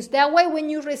experience. That way, when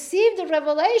you receive the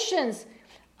revelations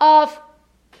of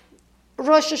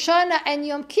Rosh Hashanah and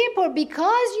Yom Kippur,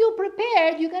 because you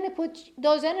prepared, you're going to put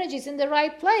those energies in the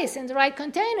right place, in the right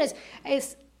containers.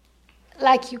 It's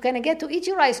like you're going to get to eat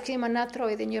your ice cream and not throw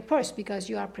it in your purse because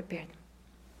you are prepared.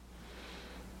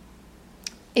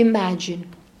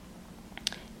 Imagine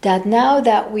that now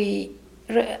that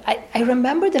I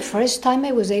remember the first time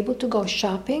I was able to go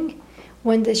shopping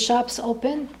when the shops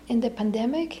opened in the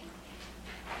pandemic.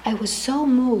 I was so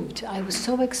moved. I was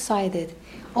so excited.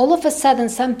 All of a sudden,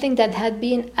 something that had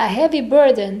been a heavy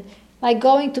burden, like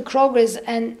going to Kroger's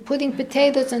and putting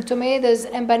potatoes and tomatoes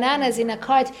and bananas in a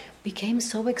cart, became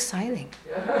so exciting.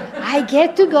 I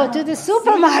get to go to the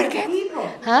supermarket.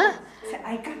 Huh?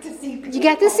 I got to see people. You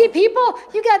got to see people.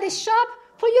 You got to shop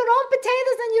for your own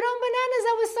potatoes and your own bananas.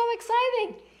 That was so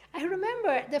exciting. I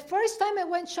remember the first time I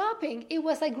went shopping, it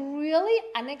was like really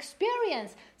an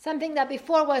experience. Something that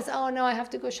before was, oh no, I have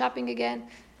to go shopping again.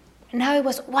 And now it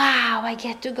was, wow, I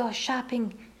get to go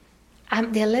shopping.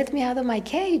 They let me out of my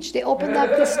cage. They opened up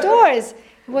the stores.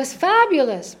 It was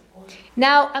fabulous.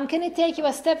 Now, I'm going to take you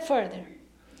a step further.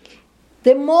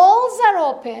 The malls are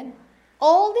open.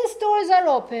 All the stores are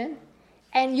open.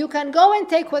 And you can go and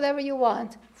take whatever you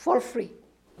want for free.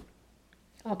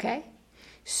 Okay?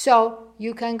 So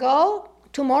you can go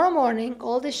tomorrow morning.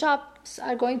 All the shops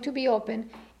are going to be open.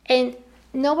 And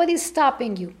nobody's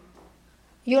stopping you.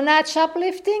 You're not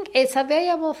shoplifting. It's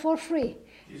available for free.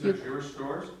 These are Jewish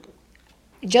stores?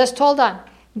 Just hold on.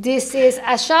 This is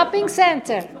a shopping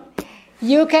center.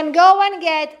 You can go and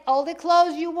get all the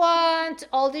clothes you want,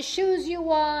 all the shoes you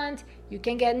want. You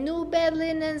can get new bed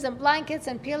linens and blankets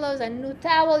and pillows and new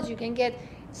towels. You can get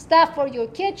stuff for your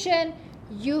kitchen.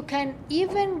 You can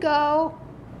even go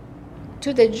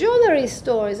to the jewelry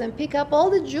stores and pick up all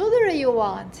the jewelry you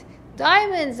want.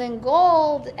 Diamonds and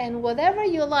gold and whatever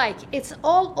you like. It's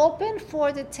all open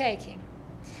for the taking.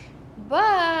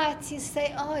 But you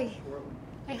say, oh,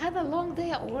 I had a long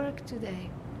day at work today.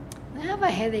 I have a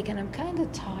headache and I'm kind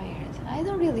of tired. I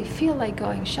don't really feel like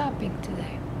going shopping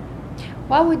today.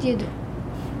 What would you do?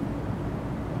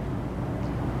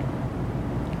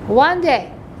 One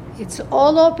day, it's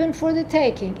all open for the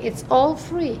taking. It's all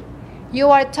free. You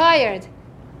are tired.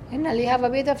 And you have a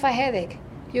bit of a headache.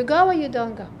 You go or you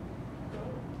don't go?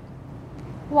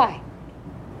 Why?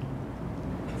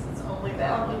 It's only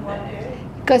that one day.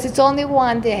 Because it's only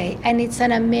one day, and it's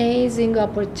an amazing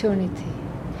opportunity.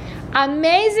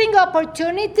 Amazing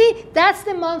opportunity, that's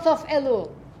the month of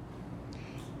Elul.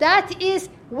 That is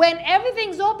when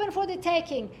everything's open for the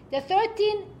taking. The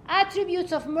 13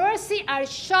 attributes of mercy are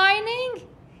shining.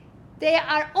 They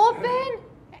are open.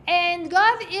 And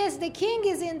the King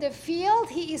is in the field.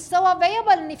 He is so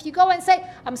available. And if you go and say,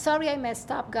 I'm sorry I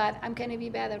messed up, God, I'm going to be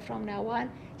better from now on.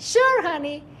 Sure,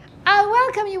 honey. I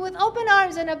welcome you with open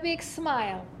arms and a big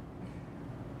smile.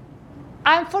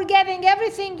 I'm forgetting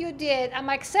everything you did. I'm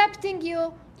accepting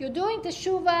you. You're doing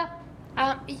teshuvah.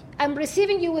 I'm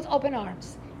receiving you with open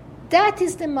arms. That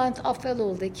is the month of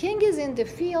Elul. The King is in the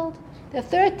field. The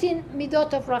 13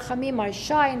 midot of Rachamim are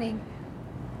shining.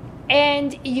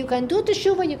 And you can do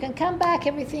teshuvah, you can come back,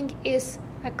 everything is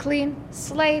a clean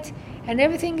slate, and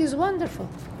everything is wonderful.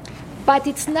 But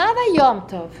it's not a Yom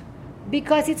Tov,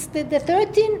 because it's the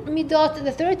 13 midot,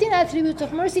 the 13 attributes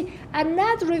of mercy are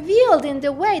not revealed in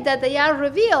the way that they are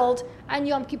revealed on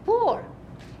Yom Kippur.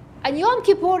 And Yom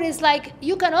Kippur is like,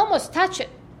 you can almost touch it.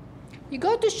 You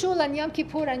go to shul on Yom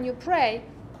Kippur and you pray,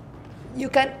 you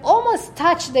can almost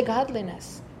touch the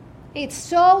godliness. It's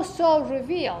so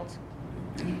revealed.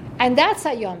 And that's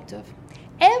a Yom Tov.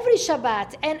 every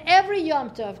Shabbat and every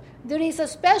Yom Tov, there is a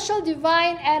special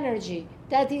divine energy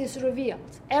that is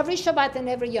revealed. Every Shabbat and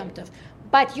every Yom Tov.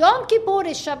 But Yom Kippur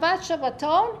is Shabbat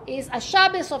Shabbaton, is a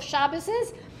Shabbos of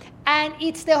Shabbases, and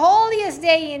it's the holiest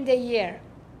day in the year.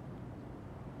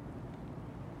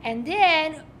 And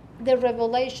then the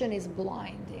revelation is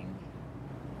blinding.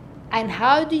 And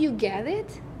how do you get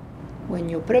it? When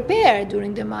you prepare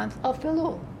during the month of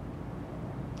Elul.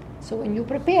 So when you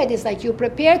prepare, it's like you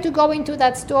prepare to go into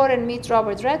that store and meet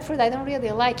Robert Redford. I don't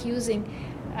really like using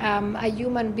a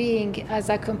human being as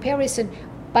a comparison,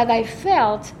 but I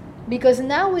felt, because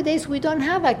nowadays we don't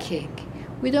have a king.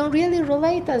 We don't really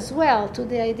relate as well to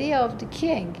the idea of the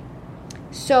king.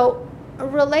 So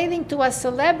relating to a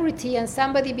celebrity and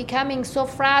somebody becoming so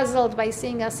frazzled by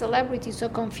seeing a celebrity, so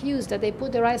confused that they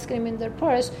put their ice cream in their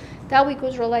purse, that we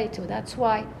could relate to. That's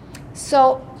why.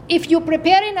 So if you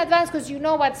prepare in advance because you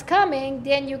know what's coming,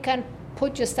 then you can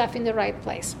put your stuff in the right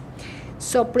place.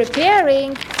 So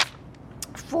preparing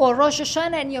for Rosh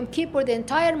Hashanah and Yom Kippur, the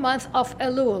entire month of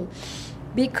Elul.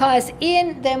 Because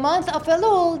in the month of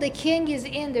Elul, the king is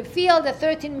in the field, the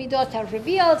 13 midot are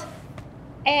revealed,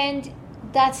 and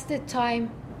that's the time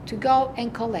to go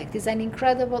and collect. It's an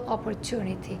incredible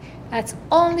opportunity. That's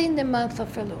only in the month of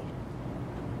Elul.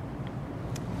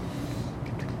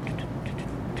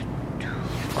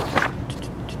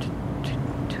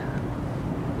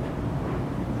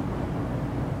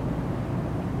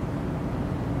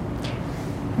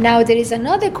 Now there is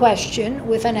another question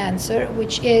with an answer,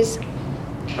 which is,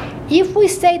 if we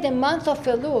say the month of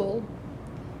Elul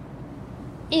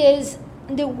is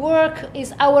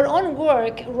our own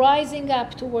work rising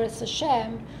up towards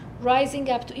Hashem, rising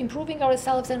up to improving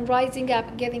ourselves and rising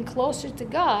up, getting closer to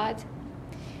God,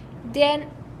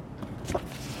 then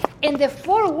in the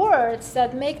 4 words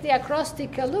that make the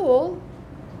acrostic Elul,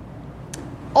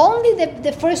 only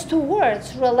the first 2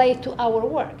 words relate to our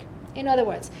work. In other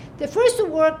words, the first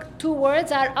 2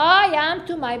 words are I am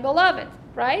to my beloved,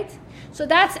 right? So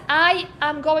that's I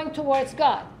am going towards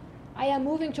God. I am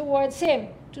moving towards Him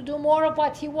to do more of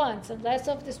what He wants and less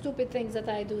of the stupid things that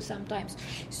I do sometimes.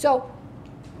 So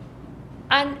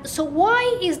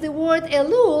why is the word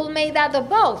Elul made out of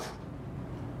both?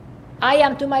 I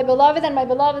am to my beloved and my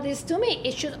beloved is to me.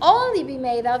 It should only be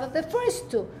made out of the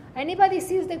first 2. Anybody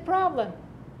sees the problem?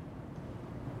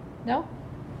 No?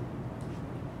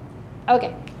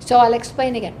 Okay, so I'll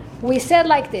explain again. We said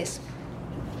like this.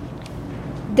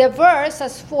 The verse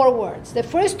has 4 words. The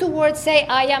first 2 words say,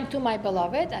 I am to my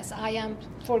beloved, as I am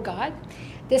for God.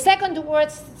 The second 2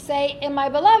 words say, and my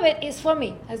beloved is for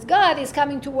me, as God is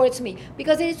coming towards me.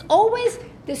 Because it is always,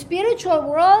 the spiritual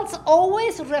worlds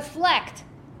always reflect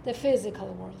the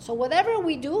physical world. So whatever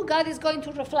we do, God is going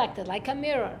to reflect it, like a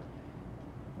mirror.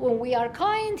 When we are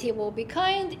kind, He will be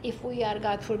kind. If we are,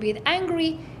 God forbid,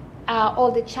 angry,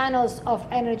 all the channels of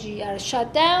energy are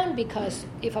shut down, because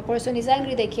if a person is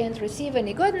angry, they can't receive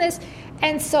any goodness,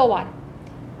 and so on.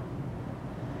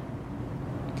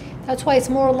 That's why it's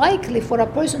more likely for a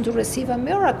person to receive a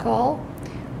miracle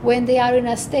when they are in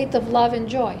a state of love and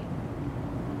joy.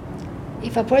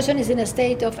 If a person is in a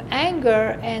state of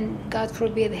anger and, God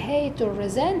forbid, hate or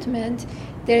resentment,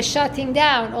 they're shutting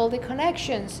down all the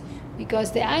connections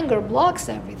because the anger blocks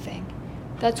everything.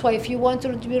 That's why if you want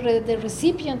to be the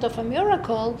recipient of a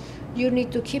miracle, you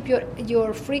need to keep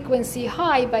your frequency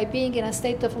high by being in a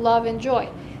state of love and joy.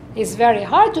 It's very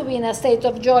hard to be in a state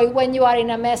of joy when you are in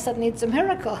a mess that needs a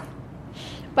miracle.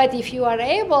 But if you are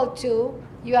able to,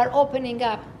 you are opening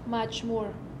up much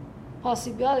more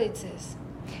possibilities.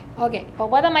 Okay,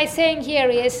 but what am I saying here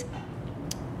is,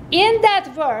 in that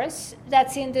verse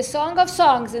that's in the Song of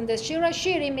Songs, in the Shir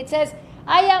HaShirim, it says,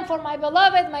 I am for my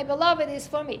beloved is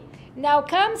for me. Now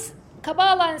comes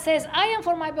Kabbalah and says, I am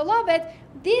for my beloved.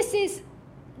 This is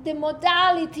the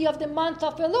modality of the month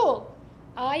of Elul.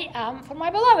 I am for my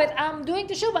beloved. I'm doing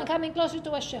the Shuv, I'm coming closer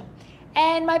to Hashem.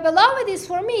 And my beloved is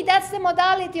for me. That's the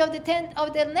modality of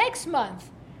the next month.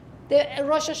 The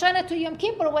Rosh Hashanah to Yom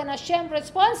Kippur, when Hashem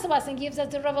responds to us and gives us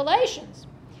the revelations.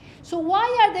 So why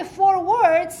are the 4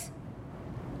 words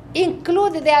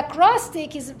included? The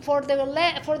acrostic is for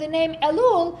the name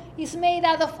Elul is made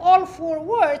out of all 4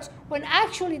 words, when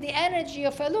actually the energy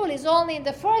of Elul is only in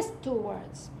the first 2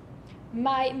 words.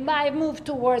 My move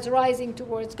towards rising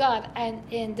towards God, and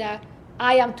in the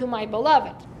I am to my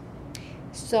beloved.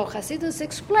 So Hasidus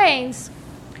explains,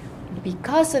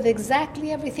 because of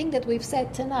exactly everything that we've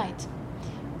said tonight,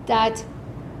 that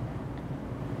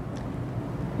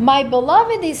my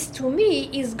beloved is to me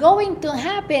is going to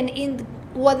happen in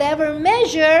whatever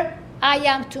measure I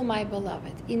am to my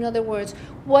beloved. In other words,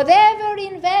 whatever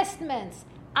investments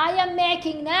I am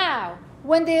making now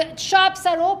when the shops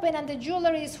are open and the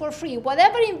jewelry is for free.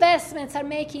 Whatever investments are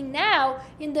making now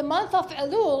in the month of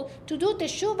Elul to do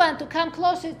teshuvah and to come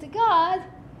closer to God,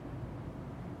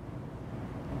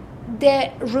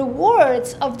 the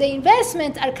rewards of the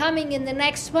investment are coming in the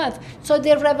next month. So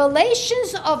the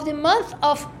revelations of the month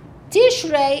of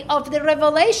Tishrei, of the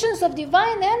revelations of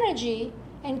divine energy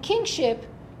and kingship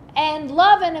and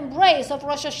love and embrace of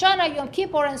Rosh Hashanah, Yom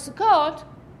Kippur, and Sukkot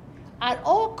are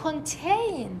all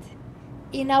contained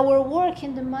in our work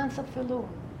in the month of Elul.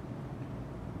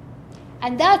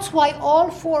 And that's why all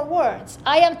 4 words,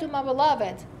 I am to my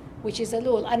beloved, which is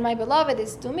Elul, and my beloved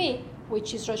is to me,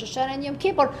 which is Rosh Hashanah and Yom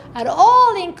Kippur, are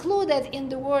all included in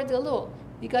the word Elul,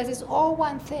 because it's all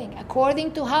one thing.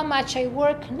 According to how much I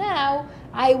work now,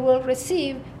 I will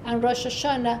receive on Rosh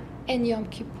Hashanah and Yom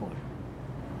Kippur.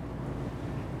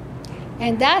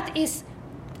 And that is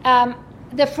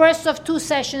the first of 2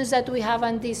 sessions that we have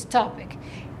on this topic.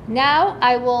 Now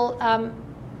I will,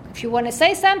 if you want to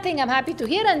say something, I'm happy to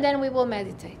hear, and then we will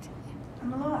meditate.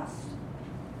 I'm lost.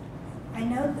 I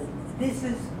know that this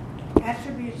is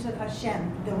attributes of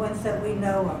Hashem, the ones that we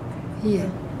know of. Yeah.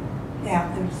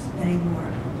 Yeah, there's many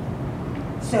more.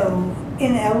 So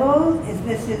in Elul,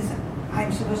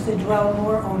 I'm supposed to dwell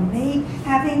more on me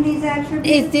having these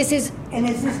attributes? And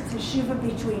is this teshuvah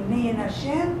between me and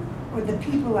Hashem, or the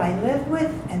people I live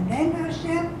with, and then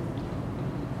Hashem?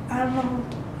 I don't know.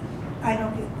 I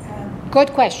don't get.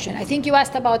 Good question. I think you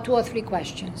asked about 2 or 3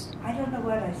 questions. I don't know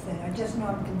what I said. I just know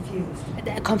I'm confused.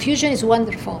 The confusion is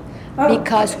wonderful, Oh.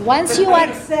 because once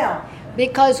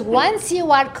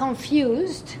you are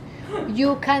confused,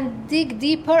 you can dig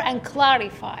deeper and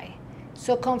clarify.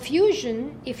 So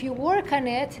confusion, if you work on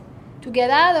it to get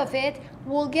out of it,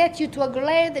 will get you to a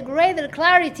greater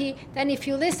clarity than if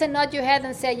you listen, nod your head,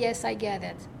 and say, yes, I get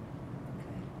it.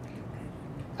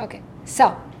 Okay,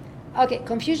 so,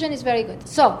 confusion is very good.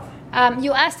 So,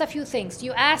 you asked a few things.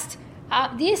 You asked,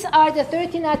 these are the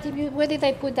 13 attributes. Where did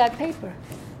I put that paper?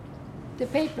 The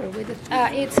paper with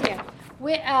it's here.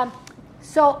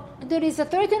 So there is the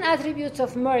 13 attributes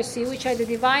of mercy, which are the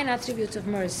divine attributes of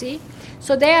mercy.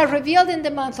 So they are revealed in the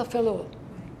month of Elul.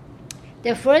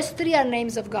 The first 3 are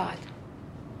names of God.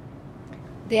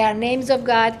 They are names of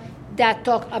God that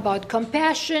talk about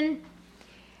compassion,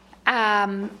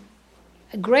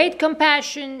 great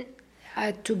compassion,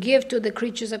 to give to the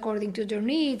creatures according to their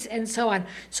needs, and so on.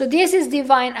 So this is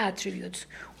divine attributes.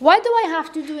 What do I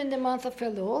have to do in the month of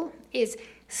Elul? Is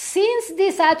since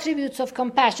these attributes of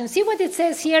compassion, see what it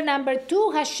says here, number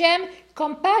 2, Hashem,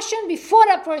 compassion before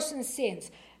a person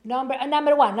sins. Number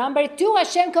 1. Number 2,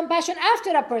 Hashem, compassion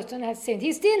after a person has sinned.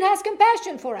 He still has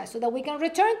compassion for us so that we can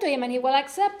return to Him and He will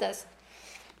accept us.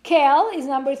 Kel is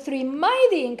number 3,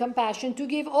 mighty in compassion to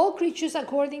give all creatures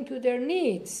according to their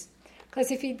needs.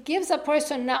 Because if it gives a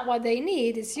person not what they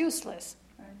need, it's useless.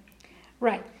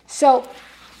 Right. So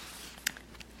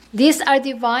these are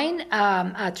divine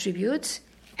attributes,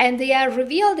 and they are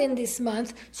revealed in this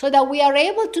month so that we are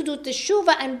able to do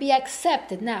teshuvah and be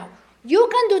accepted. Now, you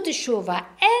can do teshuvah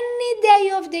any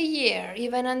day of the year,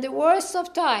 even on the worst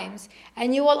of times,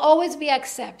 and you will always be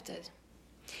accepted.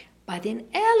 But in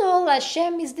Elul,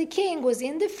 Hashem is the king who's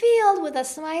in the field with a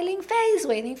smiling face,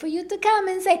 waiting for you to come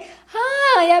and say,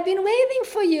 hi, I've been waiting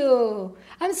for you.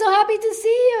 I'm so happy to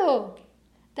see you.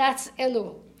 That's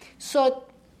Elul. So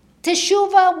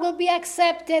teshuvah will be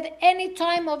accepted any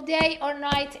time of day or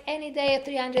night, any day,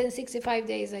 365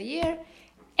 days a year,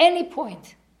 any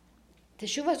point.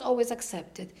 Teshuvah is always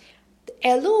accepted.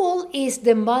 Elul is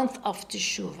the month of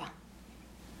teshuvah.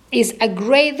 It's a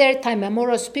greater time, a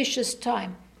more auspicious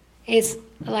time. It's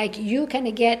like you can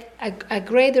get a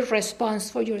greater response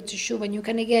for your teshuvah, and you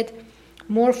can get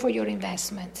more for your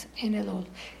investment in Elul.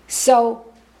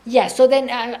 So, so then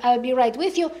I'll be right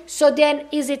with you. So then,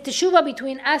 is it teshuvah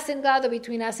between us and God or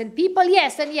between us and people?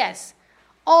 Yes and yes.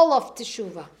 All of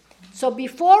teshuvah. So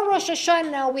before Rosh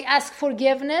Hashanah, we ask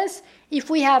forgiveness if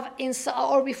we have,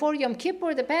 or before Yom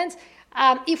Kippur, depends,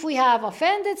 if we have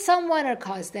offended someone or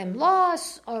caused them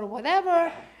loss or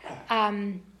whatever.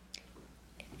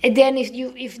 And then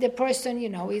if the person,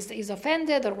 is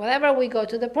offended or whatever, we go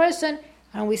to the person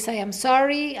and we say, I'm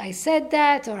sorry I said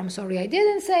that, or I'm sorry I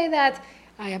didn't say that,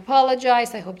 I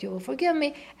apologize, I hope you will forgive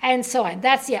me, and so on.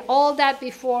 That's, all that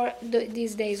before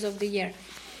these days of the year.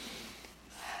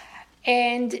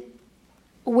 And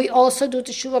we also do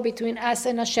teshuvah between us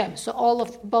and Hashem. So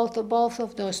both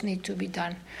of those need to be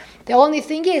done. The only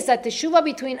thing is that teshuvah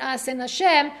between us and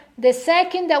Hashem, the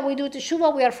second that we do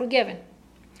teshuvah, we are forgiven.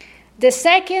 The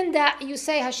second that you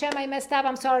say, Hashem, I messed up,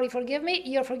 I'm sorry, forgive me,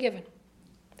 you're forgiven.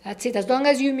 That's it, as long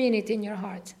as you mean it in your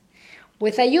heart.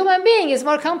 With a human being, it's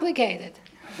more complicated.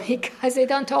 because they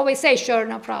don't always say, sure,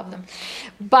 no problem.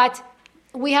 But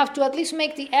we have to at least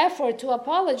make the effort to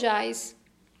apologize,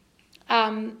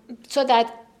 so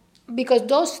that, because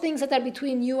those things that are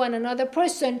between you and another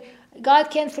person, God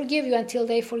can't forgive you until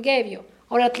they forgave you,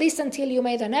 or at least until you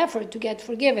made an effort to get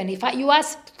forgiven. If you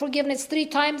ask forgiveness 3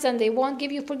 times and they won't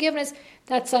give you forgiveness,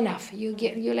 that's enough. You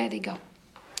let it go.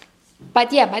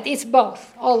 But it's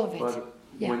both, all of it. But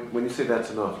yeah. when you say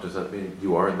that's enough, does that mean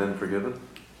you are then forgiven?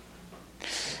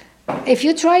 If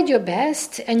you tried your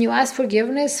best and you asked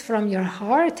forgiveness from your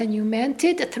heart and you meant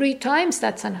it 3 times,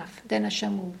 that's enough. Then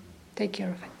Hashem will take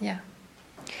care of it. Yeah.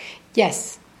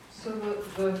 Yes. So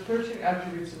the 13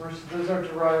 attributes of mercy, those are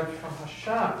derived from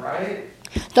Hashem, right?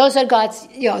 Those are God's.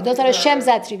 Those are Hashem's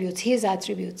attributes. His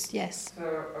attributes. Yes. So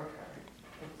okay.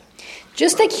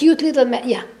 Just a cute little.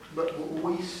 Yeah. But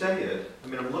when we say it, I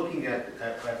mean, I'm looking at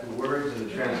the words in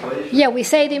the translation. Yeah, we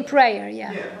say it in prayer.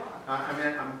 Yeah. Yeah.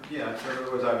 In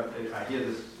other words, I hear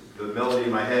the melody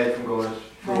in my head from going,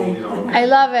 I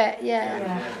love it,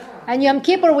 yeah. And Yom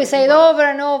Kippur, we say it over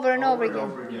and over and over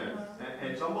again.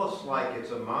 And it's almost like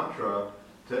it's a mantra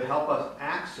to help us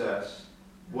access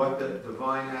what the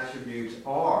divine attributes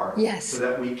are, yes, so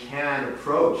that we can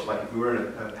approach, like if we were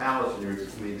in a palace in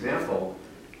the example,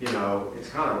 it's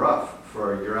kind of rough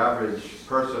for your average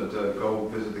person to go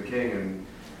visit the king and,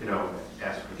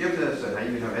 ask forgiveness and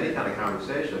even have any kind of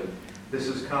conversation. This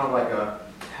is kind of like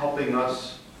helping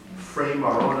us frame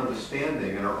our own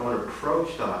understanding and our own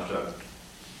approach to Hashem.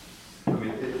 I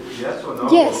mean, yes or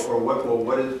no? Yes. Or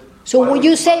what is... So were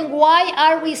you saying, why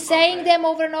are we saying them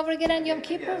over and over again on Yom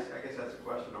Kippur? Yes, I guess that's the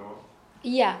question almost.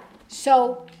 Yeah.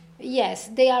 So, yes,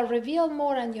 they are revealed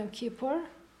more on Yom Kippur,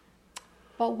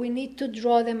 but we need to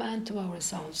draw them onto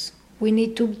ourselves. We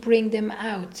need to bring them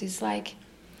out. It's like,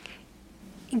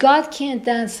 God can't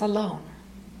dance alone.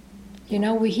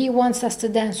 He wants us to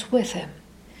dance with Him.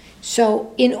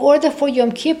 So in order for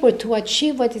Yom Kippur to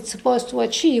achieve what it's supposed to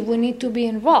achieve, we need to be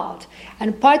involved.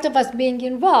 And part of us being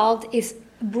involved is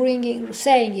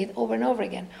saying it over and over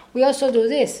again. We also do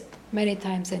this many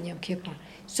times in Yom Kippur.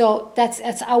 So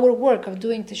that's our work of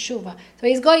doing teshuvah. So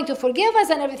He's going to forgive us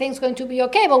and everything's going to be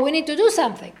okay, but we need to do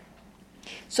something.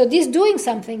 So this doing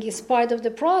something is part of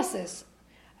the process.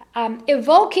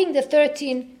 Evoking the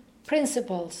 13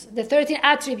 principles, the 13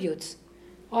 attributes,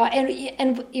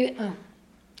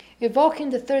 evoking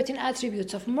the 13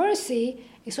 attributes of mercy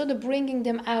is sort of bringing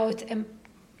them out and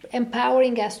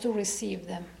empowering us to receive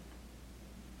them.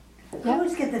 I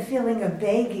always get the feeling of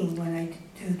begging when I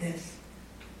do this.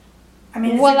 I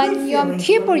mean, it's well, a good on Yom feeling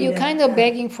Kippur, for me you're to- kind of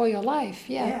begging for your life.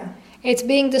 Yeah. It's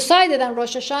being decided, and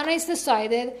Rosh Hashanah is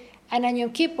decided, and on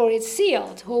Yom Kippur it's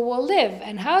sealed who will live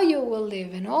and how you will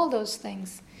live and all those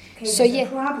things. Okay, So, there's yeah. a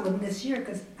problem this year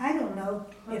because I don't know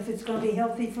if it's going to be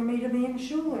healthy for me to be in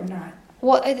shul or not.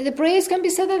 Well, the prayers can be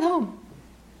said at home.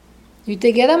 You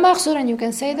take a machzor and you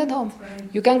can say it at home.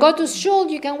 You can go to shul,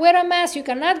 you can wear a mask, you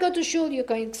cannot go to shul, you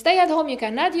can stay at home, you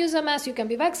cannot use a mask, you can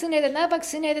be vaccinated, not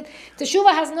vaccinated. Teshuvah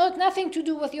has nothing to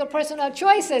do with your personal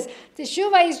choices.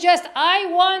 Teshuvah is just, I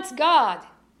want God.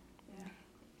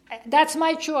 That's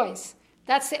my choice.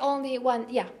 That's the only one,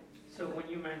 yeah. So when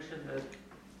you mentioned that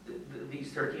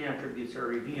these 13 attributes are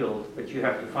revealed, but you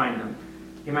have to find them,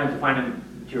 you meant to find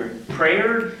them during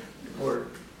prayer or...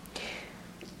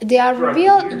 They are Right,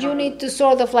 revealed, you're you not- need to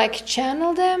sort of like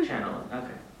channel them. channel it?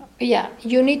 Okay. Yeah,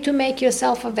 you need to make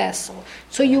yourself a vessel.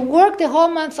 So you work the whole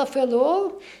month of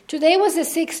Elul. Today was the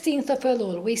 16th of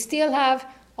Elul. We still have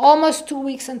almost 2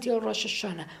 weeks until Rosh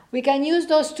Hashanah. We can use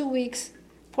those 2 weeks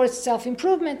for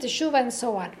self-improvement, teshuvah, and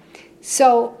so on.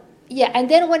 So, yeah, and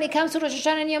then when it comes to Rosh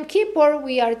Hashanah and Yom Kippur,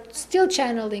 we are still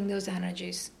channeling those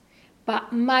energies,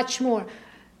 but much more.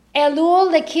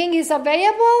 Elul, the king, is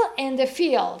available in the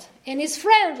field, and is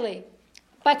friendly,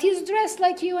 but he's dressed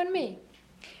like you and me.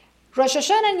 Rosh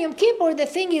Hashanah and Yom Kippur, the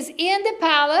thing is in the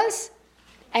palace,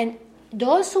 and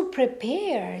those who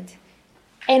prepared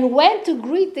and went to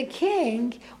greet the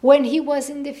king when he was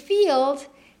in the field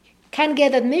can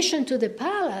get admission to the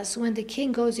palace when the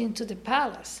king goes into the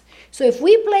palace. So if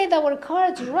we played our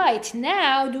cards right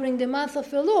now, during the month of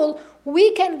Elul,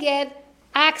 we can get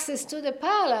access to the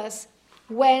palace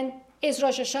when it's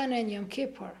Rosh Hashanah and Yom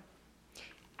Kippur.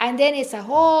 And then it's a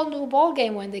whole new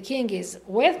ballgame when the king is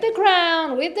with the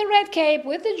crown, with the red cape,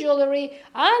 with the jewelry,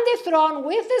 on the throne,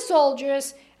 with the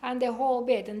soldiers, and the whole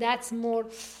bit. And that's more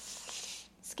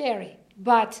scary.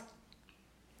 But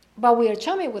we are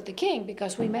chummy with the king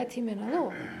because we met him in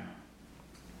Elul.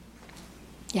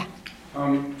 Yeah.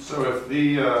 So if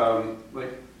the,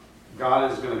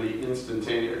 God is going to be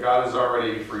instantaneous, God is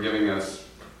already forgiving us,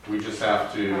 we just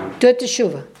have to... Do it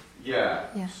teshuvah. Yeah.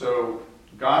 Yeah. So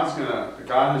God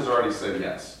has already said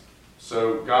yes.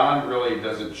 So God really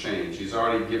doesn't change. He's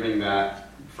already giving that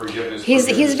forgiveness.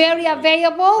 He's very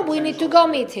available. We need to go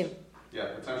meet him. Yeah,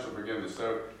 potential forgiveness.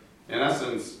 So in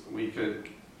essence, we could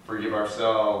forgive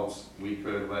ourselves. We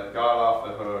could let God off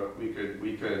the hook. We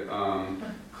could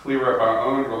clear up our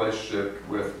own relationship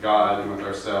with God and with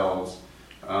ourselves.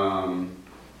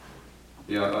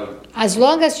 As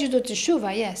long as you do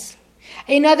teshuvah, yes.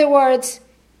 In other words,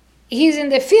 he's in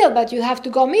the field, but you have to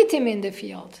go meet him in the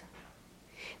field.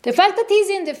 The fact that he's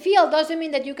in the field doesn't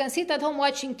mean that you can sit at home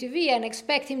watching TV and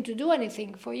expect him to do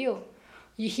anything for you.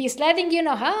 He's letting you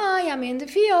know, hi, I'm in the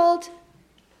field.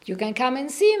 You can come and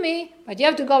see me, but you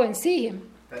have to go and see him.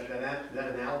 That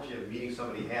analogy of meeting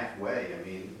somebody halfway, I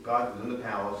mean, God is in the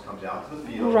palace, comes out to the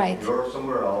field, right. You're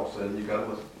somewhere else, and you got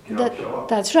to show up.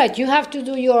 That's right. You have to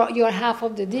do your half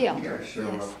of the deal. You got to show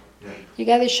up. Yeah. You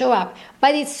got to show up.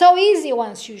 But it's so easy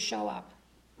once you show up.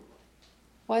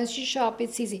 Once you show up,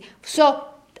 it's easy. So,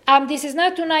 this is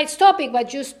not tonight's topic, but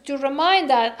just to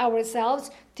remind ourselves,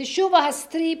 Teshuvah has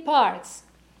 3 parts.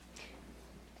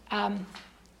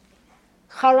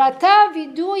 Charata,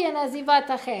 vidui, and azivat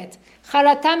hachet.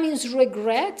 Charata means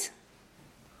regret.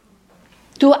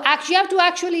 You have to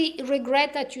actually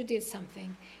regret that you did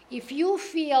something. If you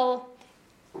feel,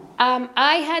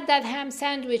 I had that ham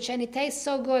sandwich and it tastes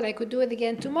so good, I could do it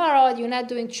again tomorrow, you're not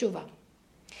doing teshuvah.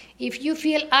 If you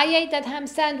feel, I ate that ham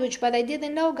sandwich, but I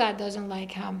didn't know God doesn't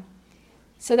like ham,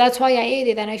 so that's why I ate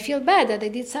it, and I feel bad that I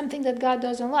did something that God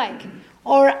doesn't like.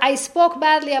 Or I spoke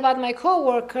badly about my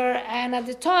coworker, and at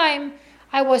the time,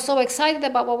 I was so excited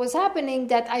about what was happening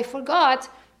that I forgot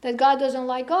that God doesn't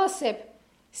like gossip.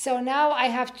 So now I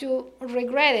have to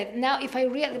regret it. Now,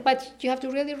 but you have to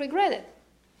really regret it.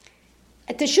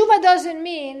 Teshuvah doesn't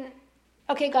mean,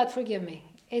 okay, God, forgive me.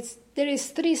 There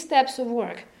is 3 steps of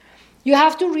work. You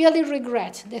have to really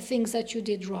regret the things that you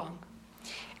did wrong.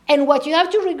 And what you have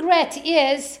to regret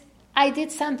is, I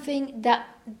did something that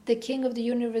the King of the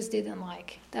universe didn't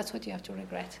like. That's what you have to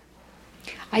regret.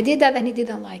 I did that and he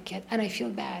didn't like it, and I feel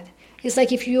bad. It's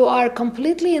like if you are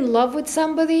completely in love with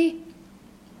somebody,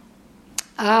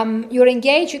 you're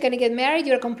engaged, you're going to get married,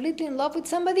 you're completely in love with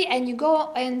somebody, and you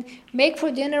go and make for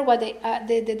dinner what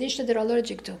the dish that they're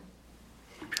allergic to.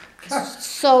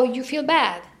 So you feel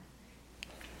bad.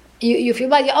 You feel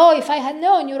bad. Oh, if I had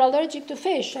known you're allergic to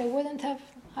fish, I wouldn't have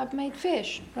made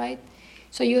fish, right?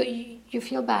 So you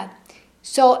feel bad.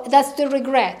 So that's the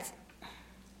regret.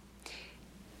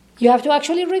 You have to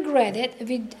actually regret it.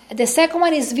 The second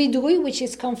one is vidui, which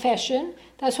is confession.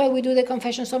 That's why we do the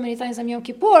confession so many times on Yom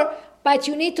Kippur. But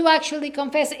you need to actually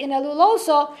confess in Elul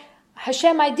also.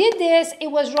 Hashem, I did this.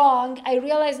 It was wrong. I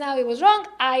realize now it was wrong.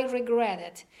 I regret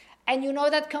it. And you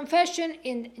know that confession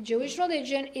in Jewish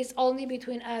religion is only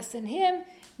between us and him.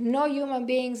 No human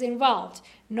beings involved.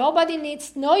 No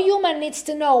human needs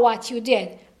to know what you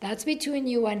did. That's between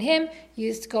you and him. You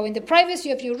just go in the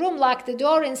privacy of your room, lock the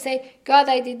door, and say, God,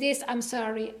 I did this. I'm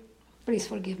sorry. Please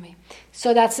forgive me.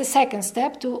 So that's the second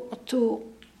step, to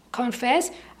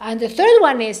confess. And the third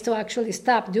one is to actually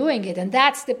stop doing it. And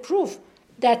that's the proof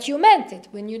that you meant it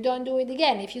when you don't do it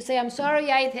again. If you say, I'm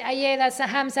sorry, I ate that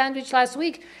ham sandwich last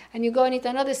week, and you go and eat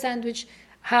another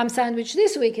ham sandwich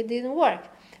this week, it didn't work.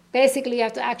 Basically, you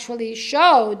have to actually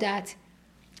show that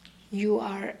you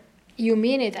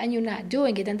mean it and you're not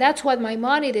doing it. And that's what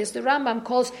Maimonides, the Rambam,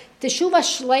 calls teshuvah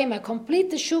shleima.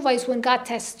 Complete teshuvah is when God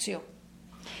tests you.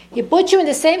 He puts you in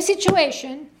the same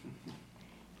situation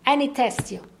and he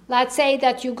tests you. Let's say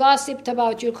that you gossiped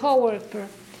about your coworker,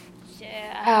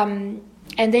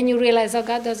 and then you realize, oh,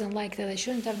 God doesn't like that. I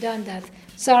shouldn't have done that.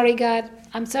 Sorry, God.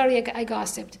 I'm sorry I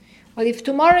gossiped. Well, if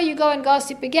tomorrow you go and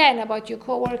gossip again about your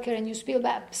coworker and you speak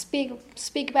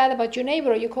bad about your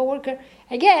neighbor or your coworker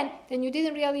again, then you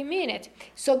didn't really mean it.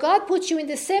 So God puts you in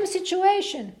the same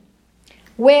situation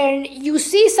where you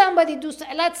see somebody do.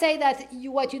 Let's say that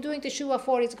what you're doing teshuvah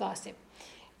for is gossip,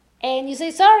 and you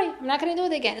say, "Sorry, I'm not going to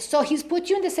do it again." So He's put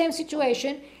you in the same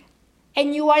situation,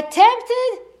 and you are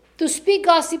tempted to speak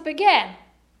gossip again,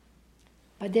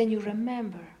 but then you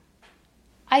remember,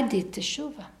 I did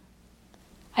teshuvah.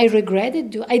 I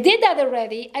regretted I did that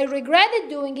already. I regretted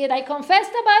doing it. I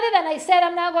confessed about it and I said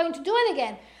I'm not going to do it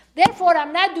again. Therefore,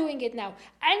 I'm not doing it now.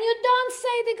 And you don't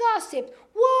say the gossip.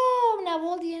 Whoa, now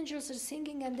all the angels are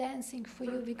singing and dancing for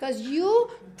you because you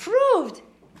proved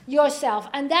yourself.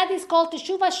 And that is called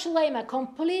teshuvah shleima,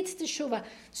 complete teshuvah.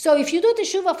 So if you do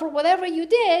teshuvah for whatever you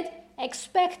did,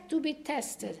 expect to be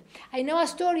tested. I know a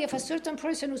story of a certain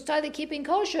person who started keeping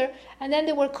kosher and then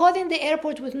they were caught in the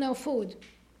airport with no food.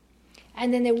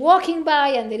 And then they're walking by,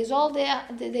 and there's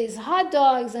hot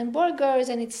dogs and burgers,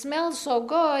 and it smells so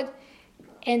good.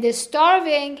 and they're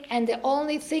starving, and the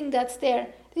only thing that's there,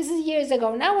 this is years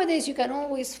ago. Nowadays, you can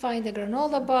always find a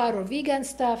granola bar or vegan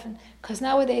stuff, because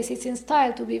nowadays it's in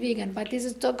style to be vegan. But this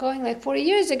is going like 40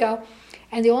 years ago,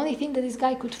 and the only thing that this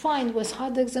guy could find was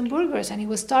hot dogs and burgers, and he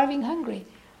was starving hungry.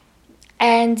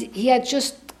 And he had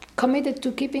just committed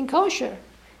to keeping kosher.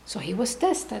 So he was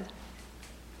tested.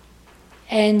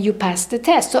 And you passed the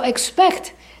test. So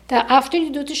expect that after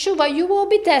you do teshuvah, you will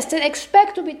be tested.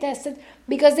 Expect to be tested,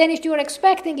 because then if you are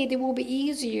expecting it, it will be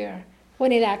easier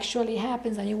when it actually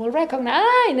happens, and you will recognize,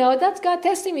 I know that's God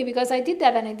testing me because I did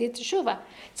that and I did teshuvah.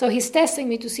 So he's testing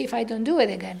me to see if I don't do it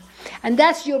again. And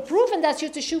that's your proof, and that's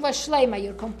your teshuvah shleima,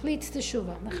 your complete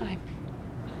teshuvah.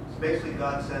 So basically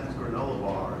God sends granola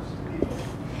bars to people.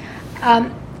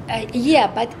 Yeah,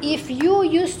 but if you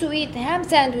used to eat ham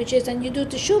sandwiches and you do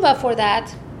teshuvah for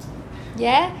that,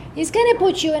 yeah, he's going to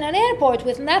put you in an airport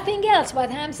with nothing else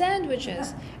but ham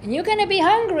sandwiches. And you're going to be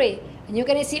hungry. And you're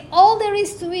going to see all there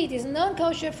is to eat is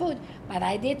non-kosher food. But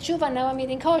I did teshuvah, now I'm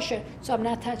eating kosher, so I'm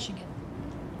not touching it.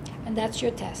 And that's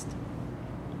your test.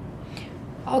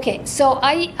 Okay, so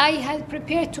I had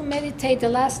prepared to meditate the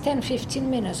last 10-15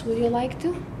 minutes. Would you like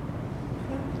to?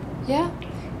 Yeah?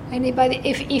 Anybody?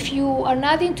 If you are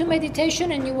not into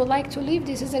meditation and you would like to leave,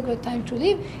 this is a good time to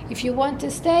leave. If you want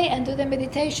to stay and do the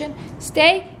meditation,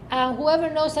 stay. Whoever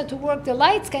knows how to work the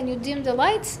lights, can you dim the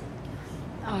lights?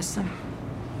 Awesome.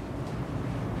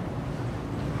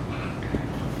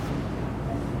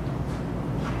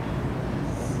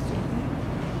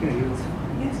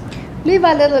 Leave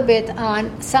a little bit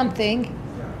on something,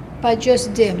 but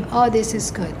just dim. Oh, this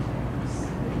is good.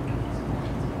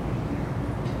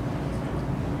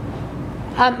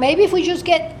 Maybe if we just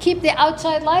keep the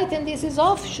outside light and this is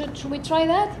off, should we try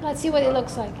that? Let's see what it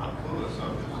looks like.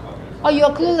 Oh, you're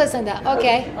clueless on that.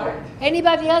 Okay.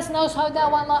 Anybody else knows how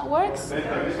that one works? They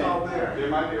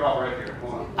might be all right here.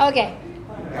 Hold on. Okay.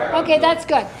 Okay, that's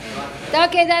good.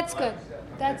 Okay, that's good.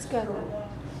 That's good.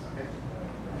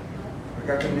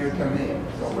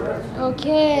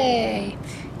 Okay.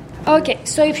 Okay,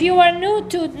 so if you are new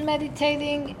to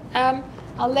meditating,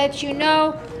 I'll let you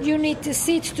know. You need to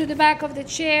sit to the back of the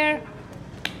chair.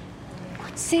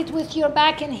 Sit with your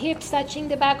back and hips touching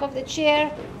the back of the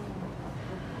chair.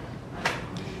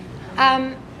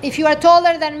 If you are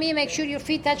taller than me, make sure your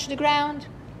feet touch the ground.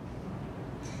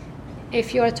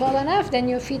 If you are tall enough, then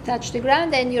your feet touch the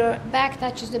ground and your back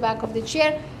touches the back of the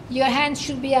chair. Your hands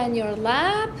should be on your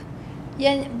lap.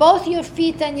 Both your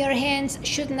feet and your hands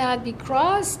should not be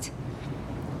crossed,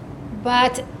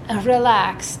 but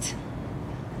relaxed.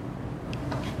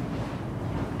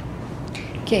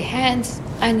 Okay, hands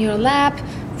on your lap,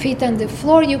 feet on the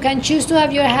floor. You can choose to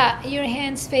have your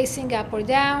hands facing up or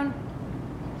down.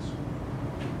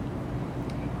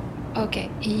 Okay,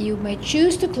 you may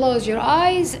choose to close your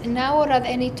eyes now or at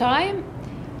any time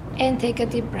and take a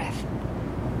deep breath.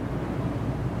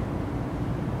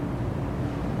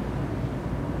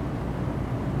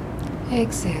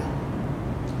 Exhale.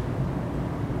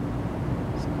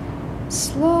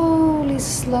 Slowly,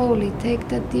 slowly take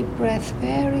the deep breath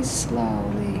very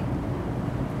slowly.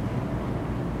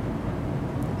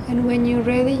 And when you're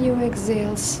ready, you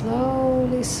exhale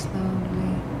slowly,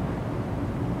 slowly.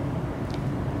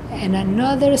 And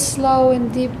another slow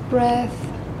and deep breath.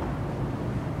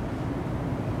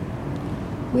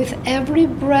 With every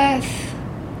breath,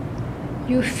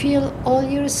 you feel all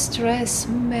your stress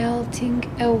melting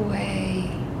away.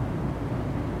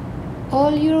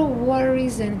 All your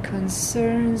worries and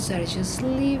concerns are just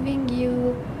leaving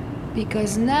you,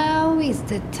 because now is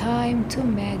the time to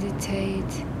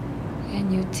meditate,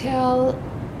 and you tell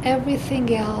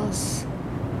everything else,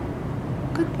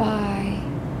 goodbye,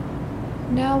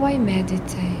 now I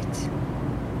meditate.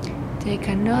 Take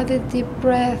another deep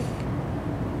breath,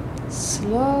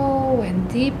 slow and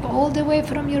deep all the way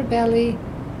from your belly.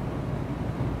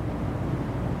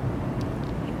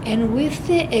 And with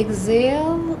the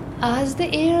exhale, as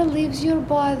the air leaves your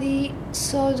body,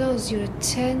 so does your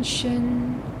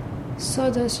tension,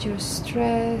 so does your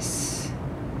stress.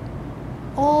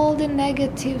 All the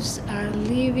negatives are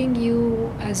leaving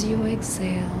you as you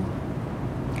exhale.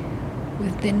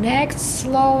 With the next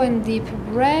slow and deep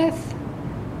breath,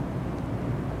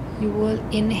 you will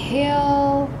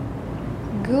inhale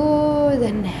good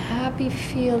and happy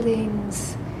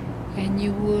feelings, and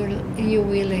you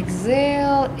will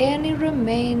exhale any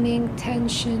remaining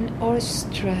tension or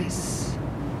stress.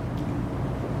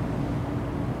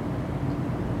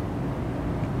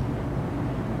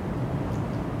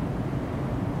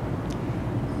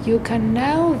 You can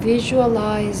now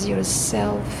visualize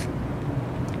yourself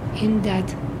in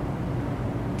that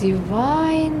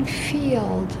divine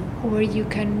field where you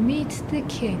can meet the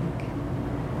king.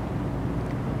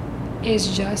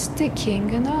 It's just the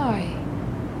king and I.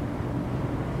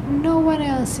 No one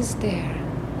else is there.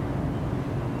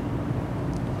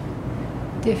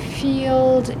 The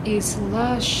field is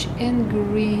lush and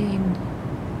green.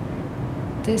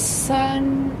 The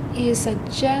sun is a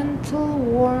gentle,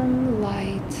 warm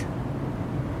light.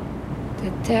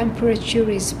 The temperature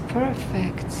is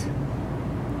perfect.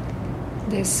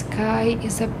 The sky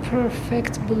is a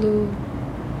perfect blue.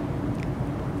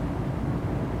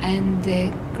 And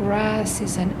the grass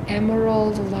is an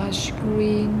emerald lush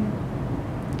green.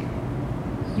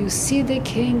 You see the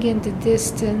king in the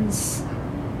distance,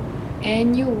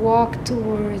 and you walk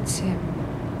towards him.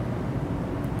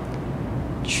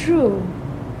 True,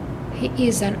 he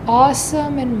is an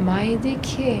awesome and mighty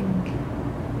king.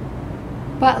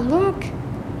 But look,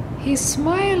 he's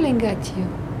smiling at you.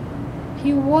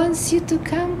 He wants you to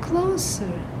come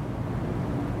closer.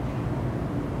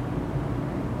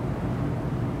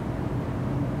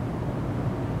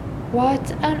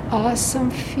 What an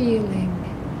awesome feeling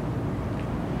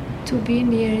to be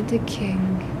near the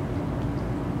king.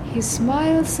 He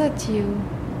smiles at you,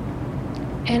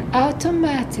 and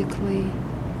automatically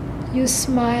you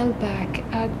smile back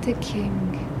at the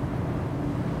king.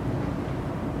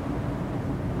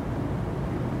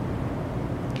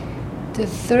 The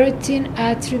 13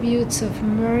 attributes of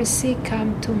mercy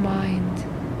come to mind.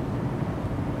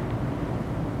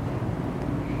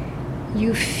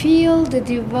 You feel the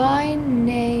divine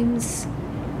names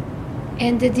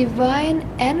and the divine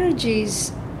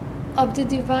energies of the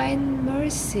divine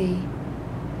mercy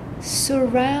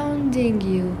surrounding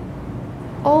you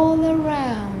all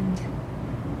around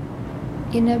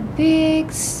in a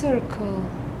big circle.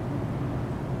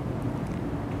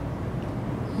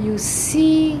 You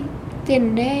see the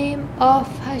name of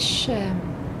Hashem.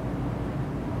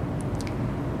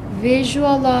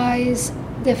 Visualize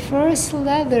the first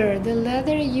letter, the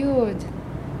letter Yud.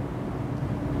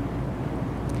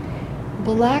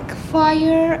 Black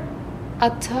fire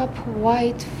atop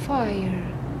white fire.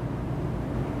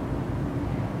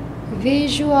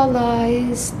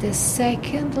 Visualize the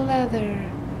second letter,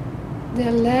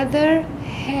 the letter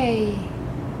Hey.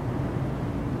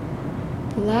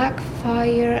 Black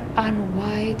fire on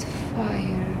white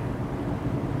fire.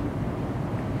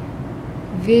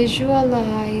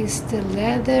 Visualize the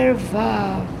letter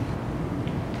Vav.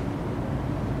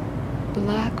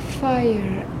 Black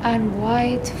fire on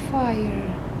white fire.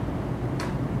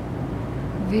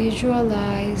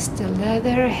 Visualize the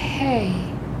letter Hey.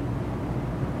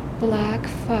 Black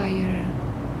fire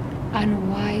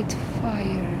on white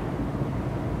fire.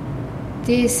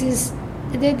 This is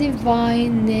the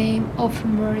divine name of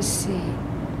mercy.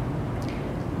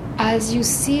 As you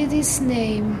see this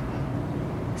name,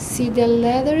 see the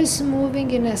letters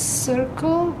moving in a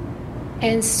circle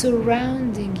and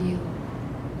surrounding you.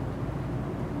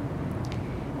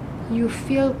 You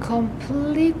feel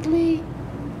completely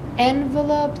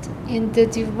enveloped in the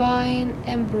divine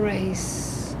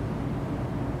embrace.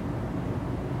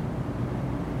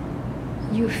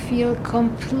 You feel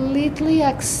completely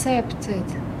accepted.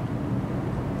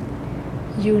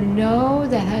 You know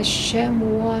that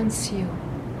Hashem wants you.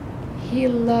 He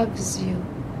loves you.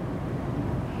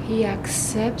 He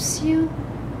accepts you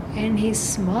and He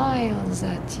smiles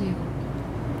at you.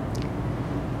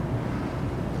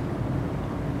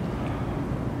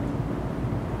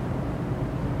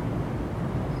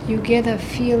 You get a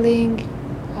feeling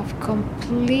of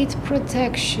complete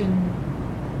protection,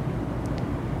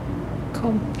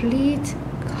 complete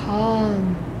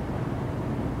calm,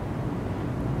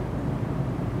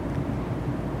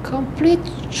 complete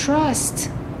trust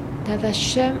that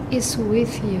Hashem is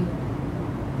with you.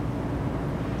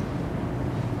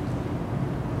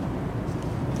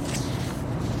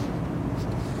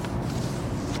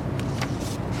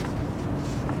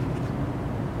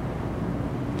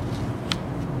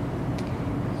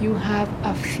 You have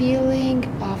a feeling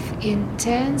of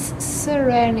intense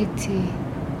serenity,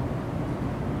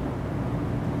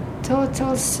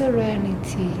 total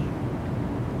serenity.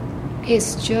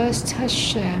 It's just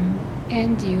Hashem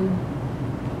and you.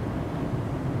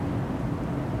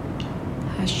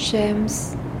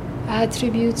 Hashem's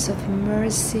attributes of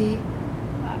mercy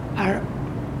are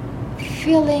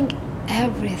filling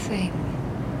everything.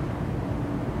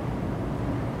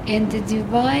 And the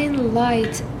divine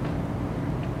light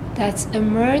that's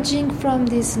emerging from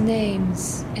these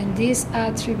names and these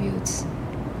attributes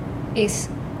is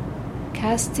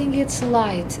casting its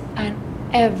light on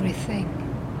everything.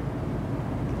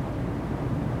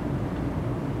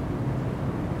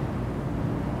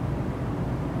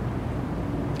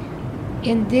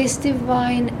 in this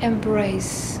divine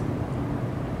embrace,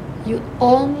 you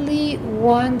only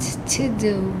want to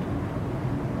do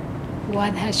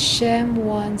what Hashem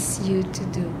wants you to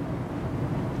do.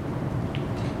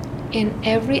 In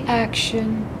every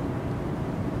action,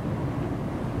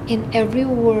 in every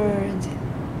word,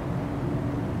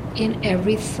 in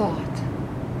every thought.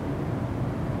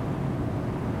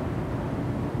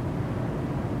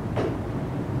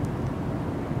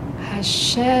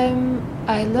 Hashem,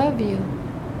 I love you.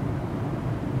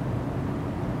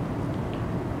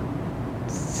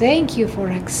 Thank you for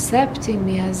accepting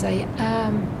me as I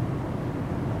am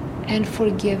and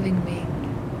forgiving me.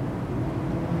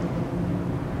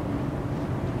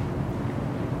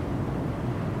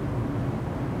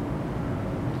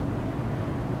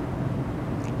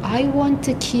 I want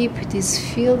to keep this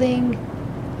feeling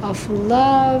of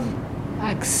love,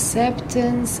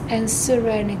 acceptance, and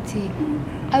serenity.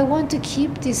 I want to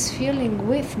keep this feeling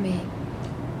with me.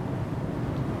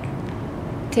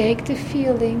 Take the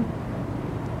feeling,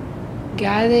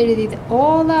 gather it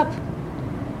all up,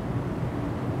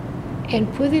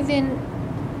 and put it in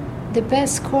the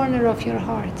best corner of your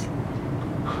heart.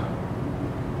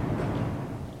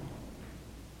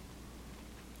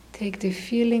 Take the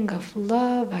feeling of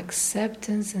love,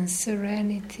 acceptance, and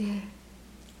serenity.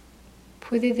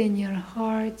 Put it in your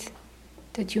heart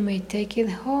that you may take it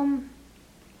home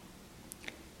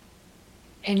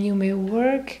and you may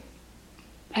work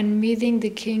on meeting the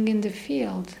king in the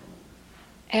field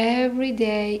every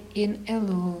day in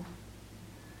Elul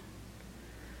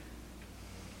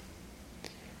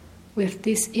with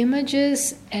these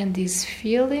images and these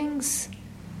feelings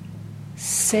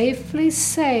safely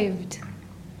saved.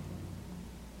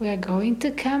 We are going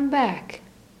to come back,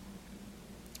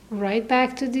 right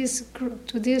back to this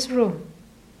room,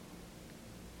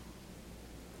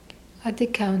 at the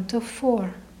count of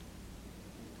 4.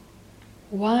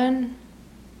 1,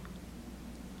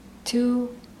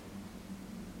 2,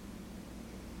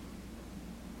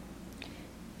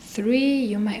 3.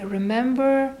 You might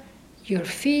remember your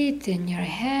feet and your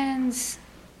hands.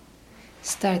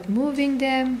 Start moving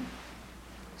them.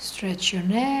 Stretch your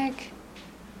neck.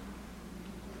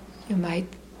 You might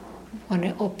want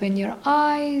to open your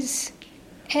eyes.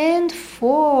 And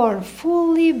 4,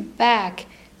 fully back,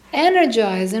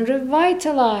 energized and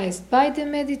revitalized by the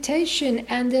meditation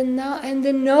and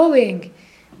the knowing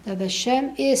that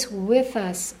Hashem is with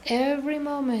us every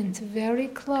moment, very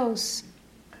close,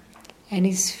 and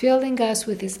is filling us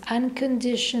with His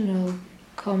unconditional,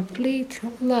 complete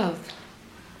love.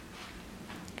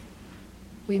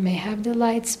 We may have the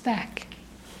lights back.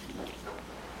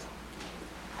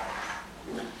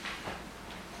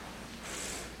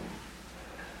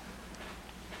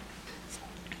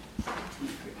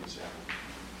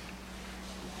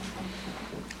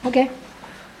 Okay.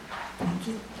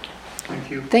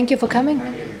 Thank you. Thank you for coming.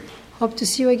 Thank you. Hope to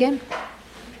see you again.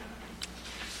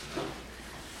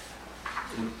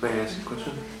 May I ask a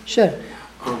question? Sure.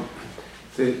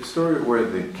 The story where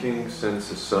the king sends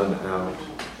his son out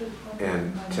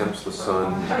and tempts the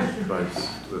son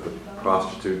with a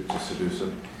prostitute to seduce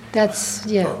him. That's,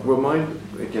 yeah. Remind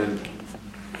again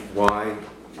why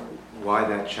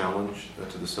that challenge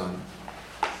to the son?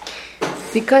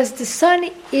 Because the son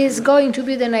is going to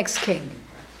be the next king.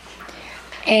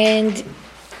 And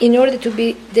in order to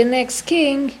be the next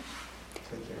king,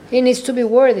 he needs to be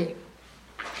worthy.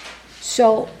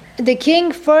 So the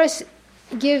king first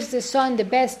gives the son the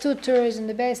best tutors and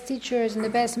the best teachers and the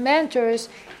best mentors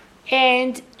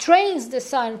and trains the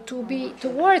son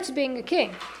towards being a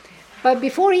king. But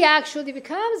before he actually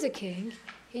becomes a king,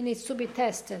 he needs to be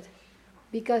tested.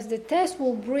 Because the test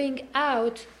will bring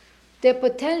out the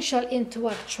potential into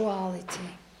actuality.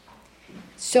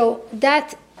 So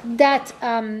that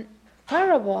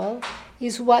parable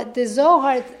is what the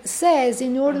Zohar says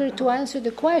in order to answer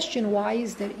the question, why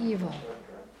is there evil?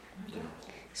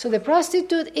 So the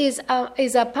prostitute is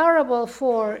a parable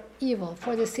for evil,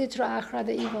 for the Sitra Achra,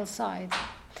 the evil side.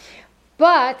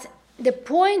 But the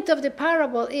point of the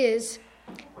parable is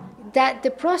that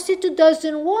the prostitute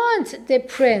doesn't want the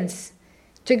prince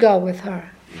to go with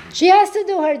her. She has to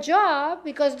do her job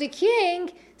because the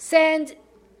king sent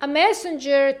a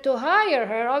messenger to hire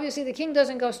her. Obviously, the king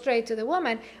doesn't go straight to the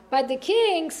woman, but the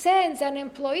king sends an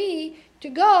employee to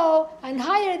go and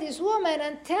hire this woman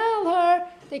and tell her,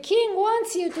 the king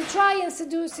wants you to try and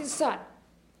seduce his son.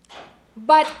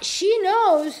 But she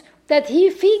knows that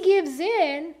if he gives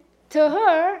in to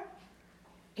her,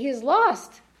 he's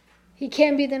lost. He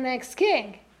can't be the next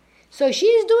king. So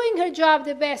she's doing her job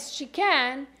the best she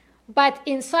can, but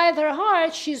inside her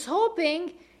heart, she's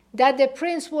hoping that the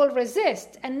prince will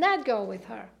resist and not go with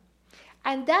her.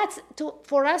 And that's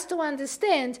for us to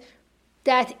understand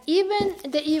that even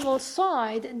the evil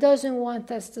side doesn't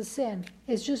want us to sin.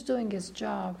 It's just doing its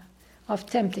job of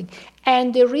tempting.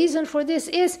 And the reason for this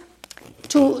is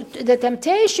the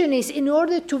temptation is in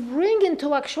order to bring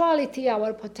into actuality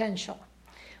our potential.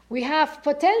 We have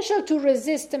potential to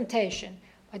resist temptation.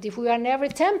 But if we are never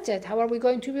tempted, how are we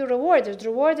going to be rewarded?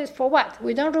 Rewarded for what?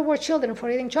 We don't reward children for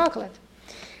eating chocolate.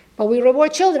 But we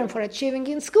reward children for achieving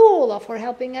in school or for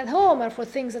helping at home or for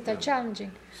things that are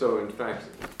challenging. So in fact,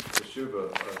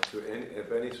 teshuva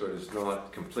of any sort is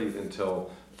not complete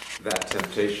until that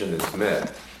temptation is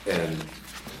met.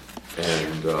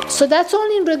 So that's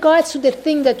only in regards to the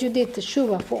thing that you did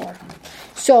teshuva for.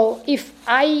 So if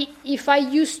I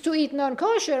used to eat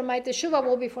non-kosher, my teshuva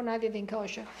will be for not eating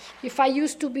kosher. If I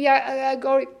used to be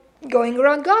going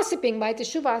around gossiping, my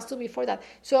teshuva has to be for that.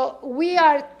 So we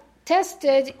are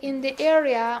tested in the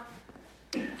area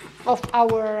of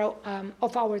our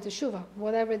teshuva,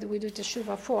 whatever we do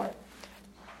teshuva for.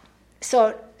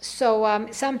 So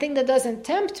something that doesn't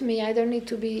tempt me, I don't need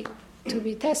to be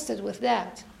tested with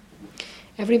that.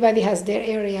 Everybody has their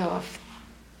area of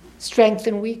strength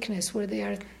and weakness where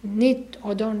they need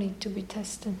or don't need to be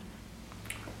tested.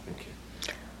 Thank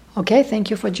you. Okay, thank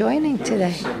you for joining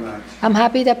today. I'm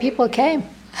happy that people came.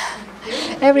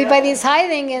 Everybody's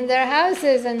hiding in their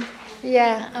houses, and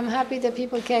I'm happy that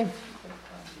people came.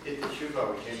 In the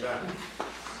Teshuva, we came back.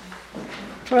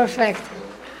 Perfect.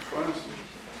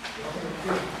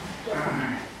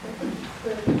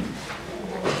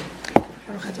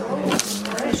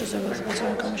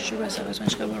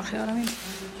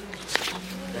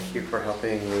 Thank you for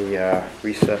helping me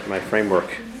reset my framework.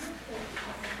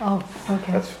 Oh,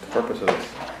 okay. That's the purpose of this.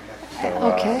 So,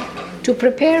 Okay. To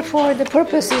prepare for the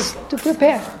purposes, to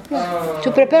prepare. Yeah.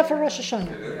 To prepare for Rosh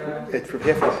Hashanah. It's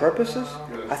prepare for the purposes?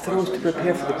 I thought it was to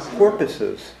prepare for the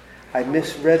porpoises. I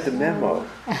misread the memo.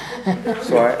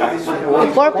 So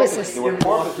The purposes. There were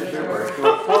porpoises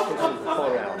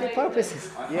all around. The purposes.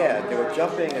 Yeah, they were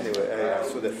jumping, and I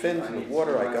saw the fins in the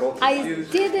water. I got all I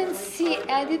confused. didn't see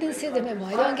the memo.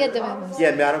 I don't get the memos.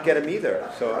 Yeah, no, I don't get them either.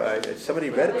 So somebody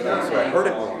read it to me, so I heard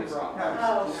it wrong.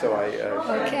 So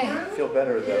I feel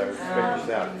better that I figured this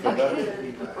out. Feel better?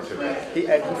 He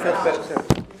felt better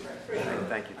too.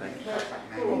 Thank you.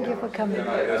 Thank you for coming.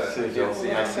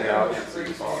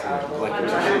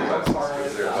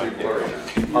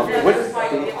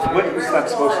 What is that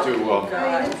supposed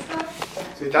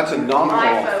to? That's a nominal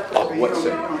of what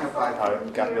city?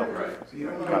 Got Milk.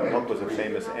 Got Milk was a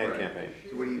famous ad campaign.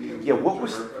 Yeah, what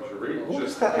was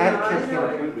that ad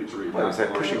campaign? Was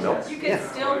that pushing milk? You can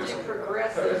still do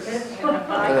progressive. In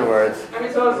other words,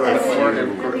 if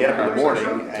you get up in the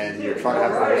morning and you're trying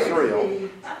to have a cereal, you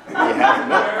have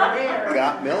milk.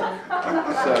 Got Milk.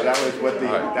 So that was what the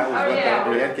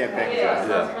ad campaign was.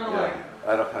 Yeah.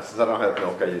 Since I don't have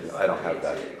milk, I don't have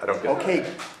that. I don't get Okay,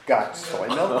 got soy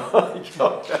milk.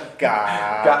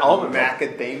 Got almond milk.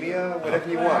 Macadamia, whatever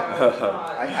you want.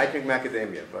 I drink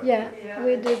macadamia, but Yeah,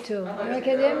 we do too.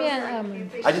 Macadamia and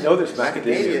almond. I didn't know there's macadamia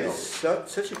macadamia. is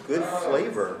such a good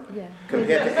flavor Yeah.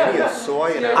 compared to any of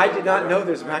soy and I did not know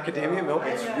there's macadamia milk.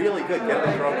 It's really good. Get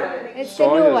it stronger. It's the new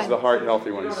Soy is one. the heart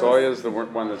healthy one. Soy is the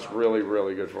one that's really,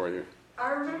 really good for you.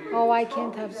 Oh, I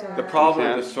can't have soy. The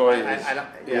problem with the soy is I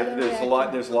don't-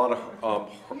 there's a lot of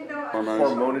Hormones,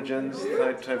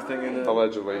 hormonogens type thing in it.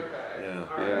 allegedly. Yeah.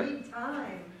 Yeah.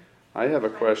 I have a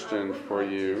question for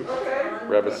you,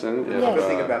 Rebbeson. Yes. The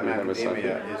thing about you have a second.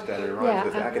 macadamia is that it rhymes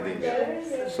with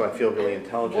academia. So I feel really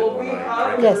intelligent when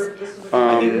I drink Yes. it.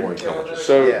 I need more intelligence.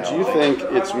 So, Yeah. do you think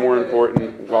it's more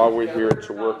important while we're here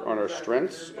to work on our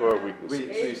strengths or our weaknesses?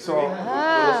 We saw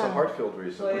Melissa Hartfield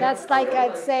recently. That's like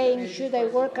I'd saying, should I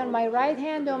work on my right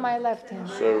hand or my left hand?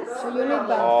 So, So you need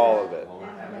both. all of it.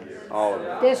 All of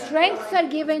it. The strengths are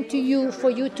given to you for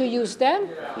you to use them.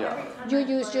 Yeah. You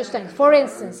use your strength. For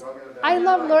instance, I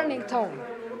love learning Torah.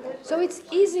 So it's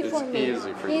easy for me.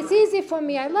 easy for you. It's easy for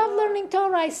me. I love learning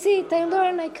Torah. I sit, I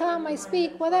learn, I come, I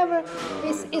speak, whatever.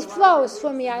 It flows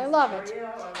for me. I love it.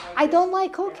 I don't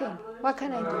like cooking. What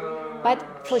can I do? But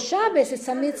for Shabbos, it's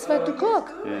a mitzvah to cook.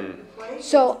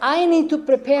 So I need to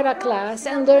prepare a class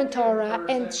and learn Torah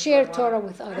and share Torah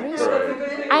with others.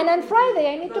 And on Friday,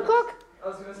 I need to cook.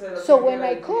 So when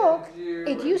I cook,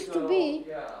 it used to be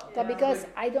that because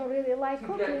I don't really like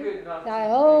cooking,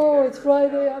 that, it's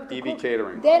Friday, I have to EB cook.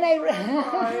 catering. Then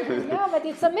no, but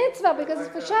it's a mitzvah because it's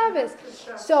for Shabbos.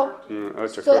 So,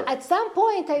 That's a so cook. at some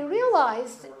point I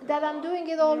realized that I'm doing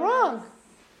it all wrong.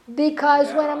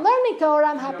 Because when I'm learning Torah,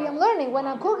 I'm happy I'm learning. When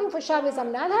I'm cooking for Shabbos,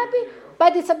 I'm not happy,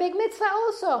 but it's a big mitzvah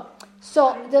also.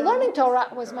 So the learning Torah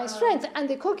was my strength and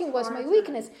the cooking was my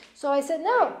weakness. So I said,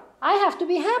 no, I have to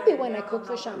be happy when I cook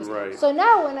for Shabbos. Right. So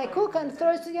now when I cook on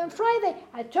Thursday and Friday,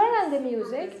 I turn on the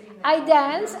music, I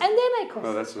dance, and then I cook.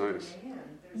 Oh, that's nice.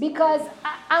 Because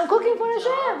I'm cooking for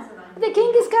Hashem. The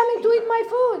king is coming to eat my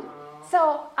food.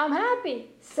 So I'm happy.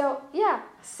 So yeah,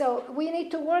 so we need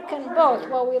to work on both,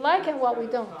 what we like and what we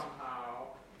don't.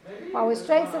 Our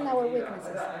strengths and our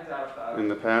weaknesses. In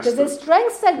the past, Because the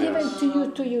strengths are given to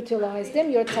you to utilize them,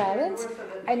 your talents,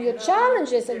 and your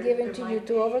challenges are given to you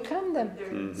to overcome them.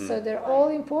 Mm-hmm. So they're all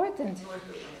important.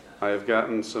 I have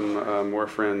gotten some more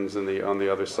friends on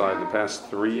the other side. In the past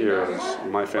 3 years,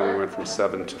 my family went from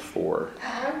 7 to 4.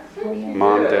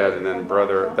 Mom, dad, and then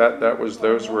brother.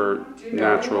 Those were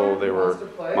natural. They were.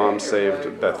 Mom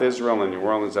saved Beth Israel in New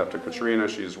Orleans after Katrina.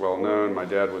 She's well known. My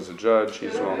dad was a judge.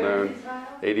 He's well known.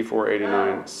 84,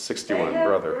 89, 61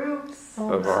 brother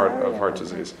of heart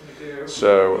disease.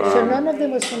 So none of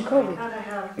them was from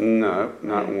COVID. No,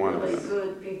 not one of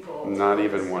them. Not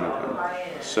even one of them.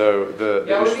 So the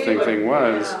interesting thing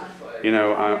was,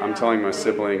 I'm telling my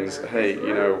siblings, hey,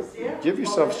 give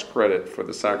yourselves credit for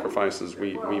the sacrifices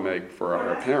we make for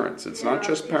our parents. It's not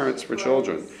just parents for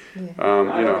children.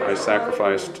 I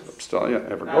sacrificed, still, I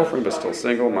have a girlfriend, but still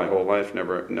single my whole life,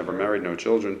 never married, no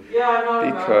children,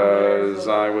 because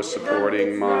I was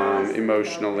supporting mom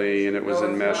emotionally, and it was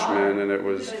enmeshment, and it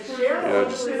was,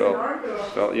 just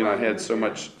felt, I had so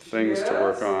much things to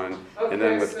work on. And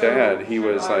then with dad, he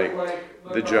was like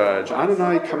the judge,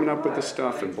 coming up with the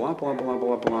stuff and blah, blah, blah,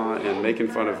 blah, blah, and making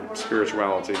fun of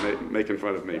spirituality, making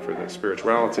fun of me for the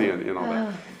spirituality and all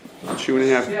that.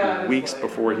 2.5 weeks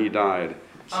before he died,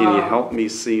 can you help me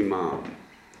see mom?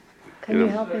 Can you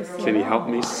help me see? Can you help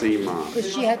me see mom?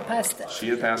 Because she had passed. She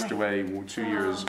had passed away 2 years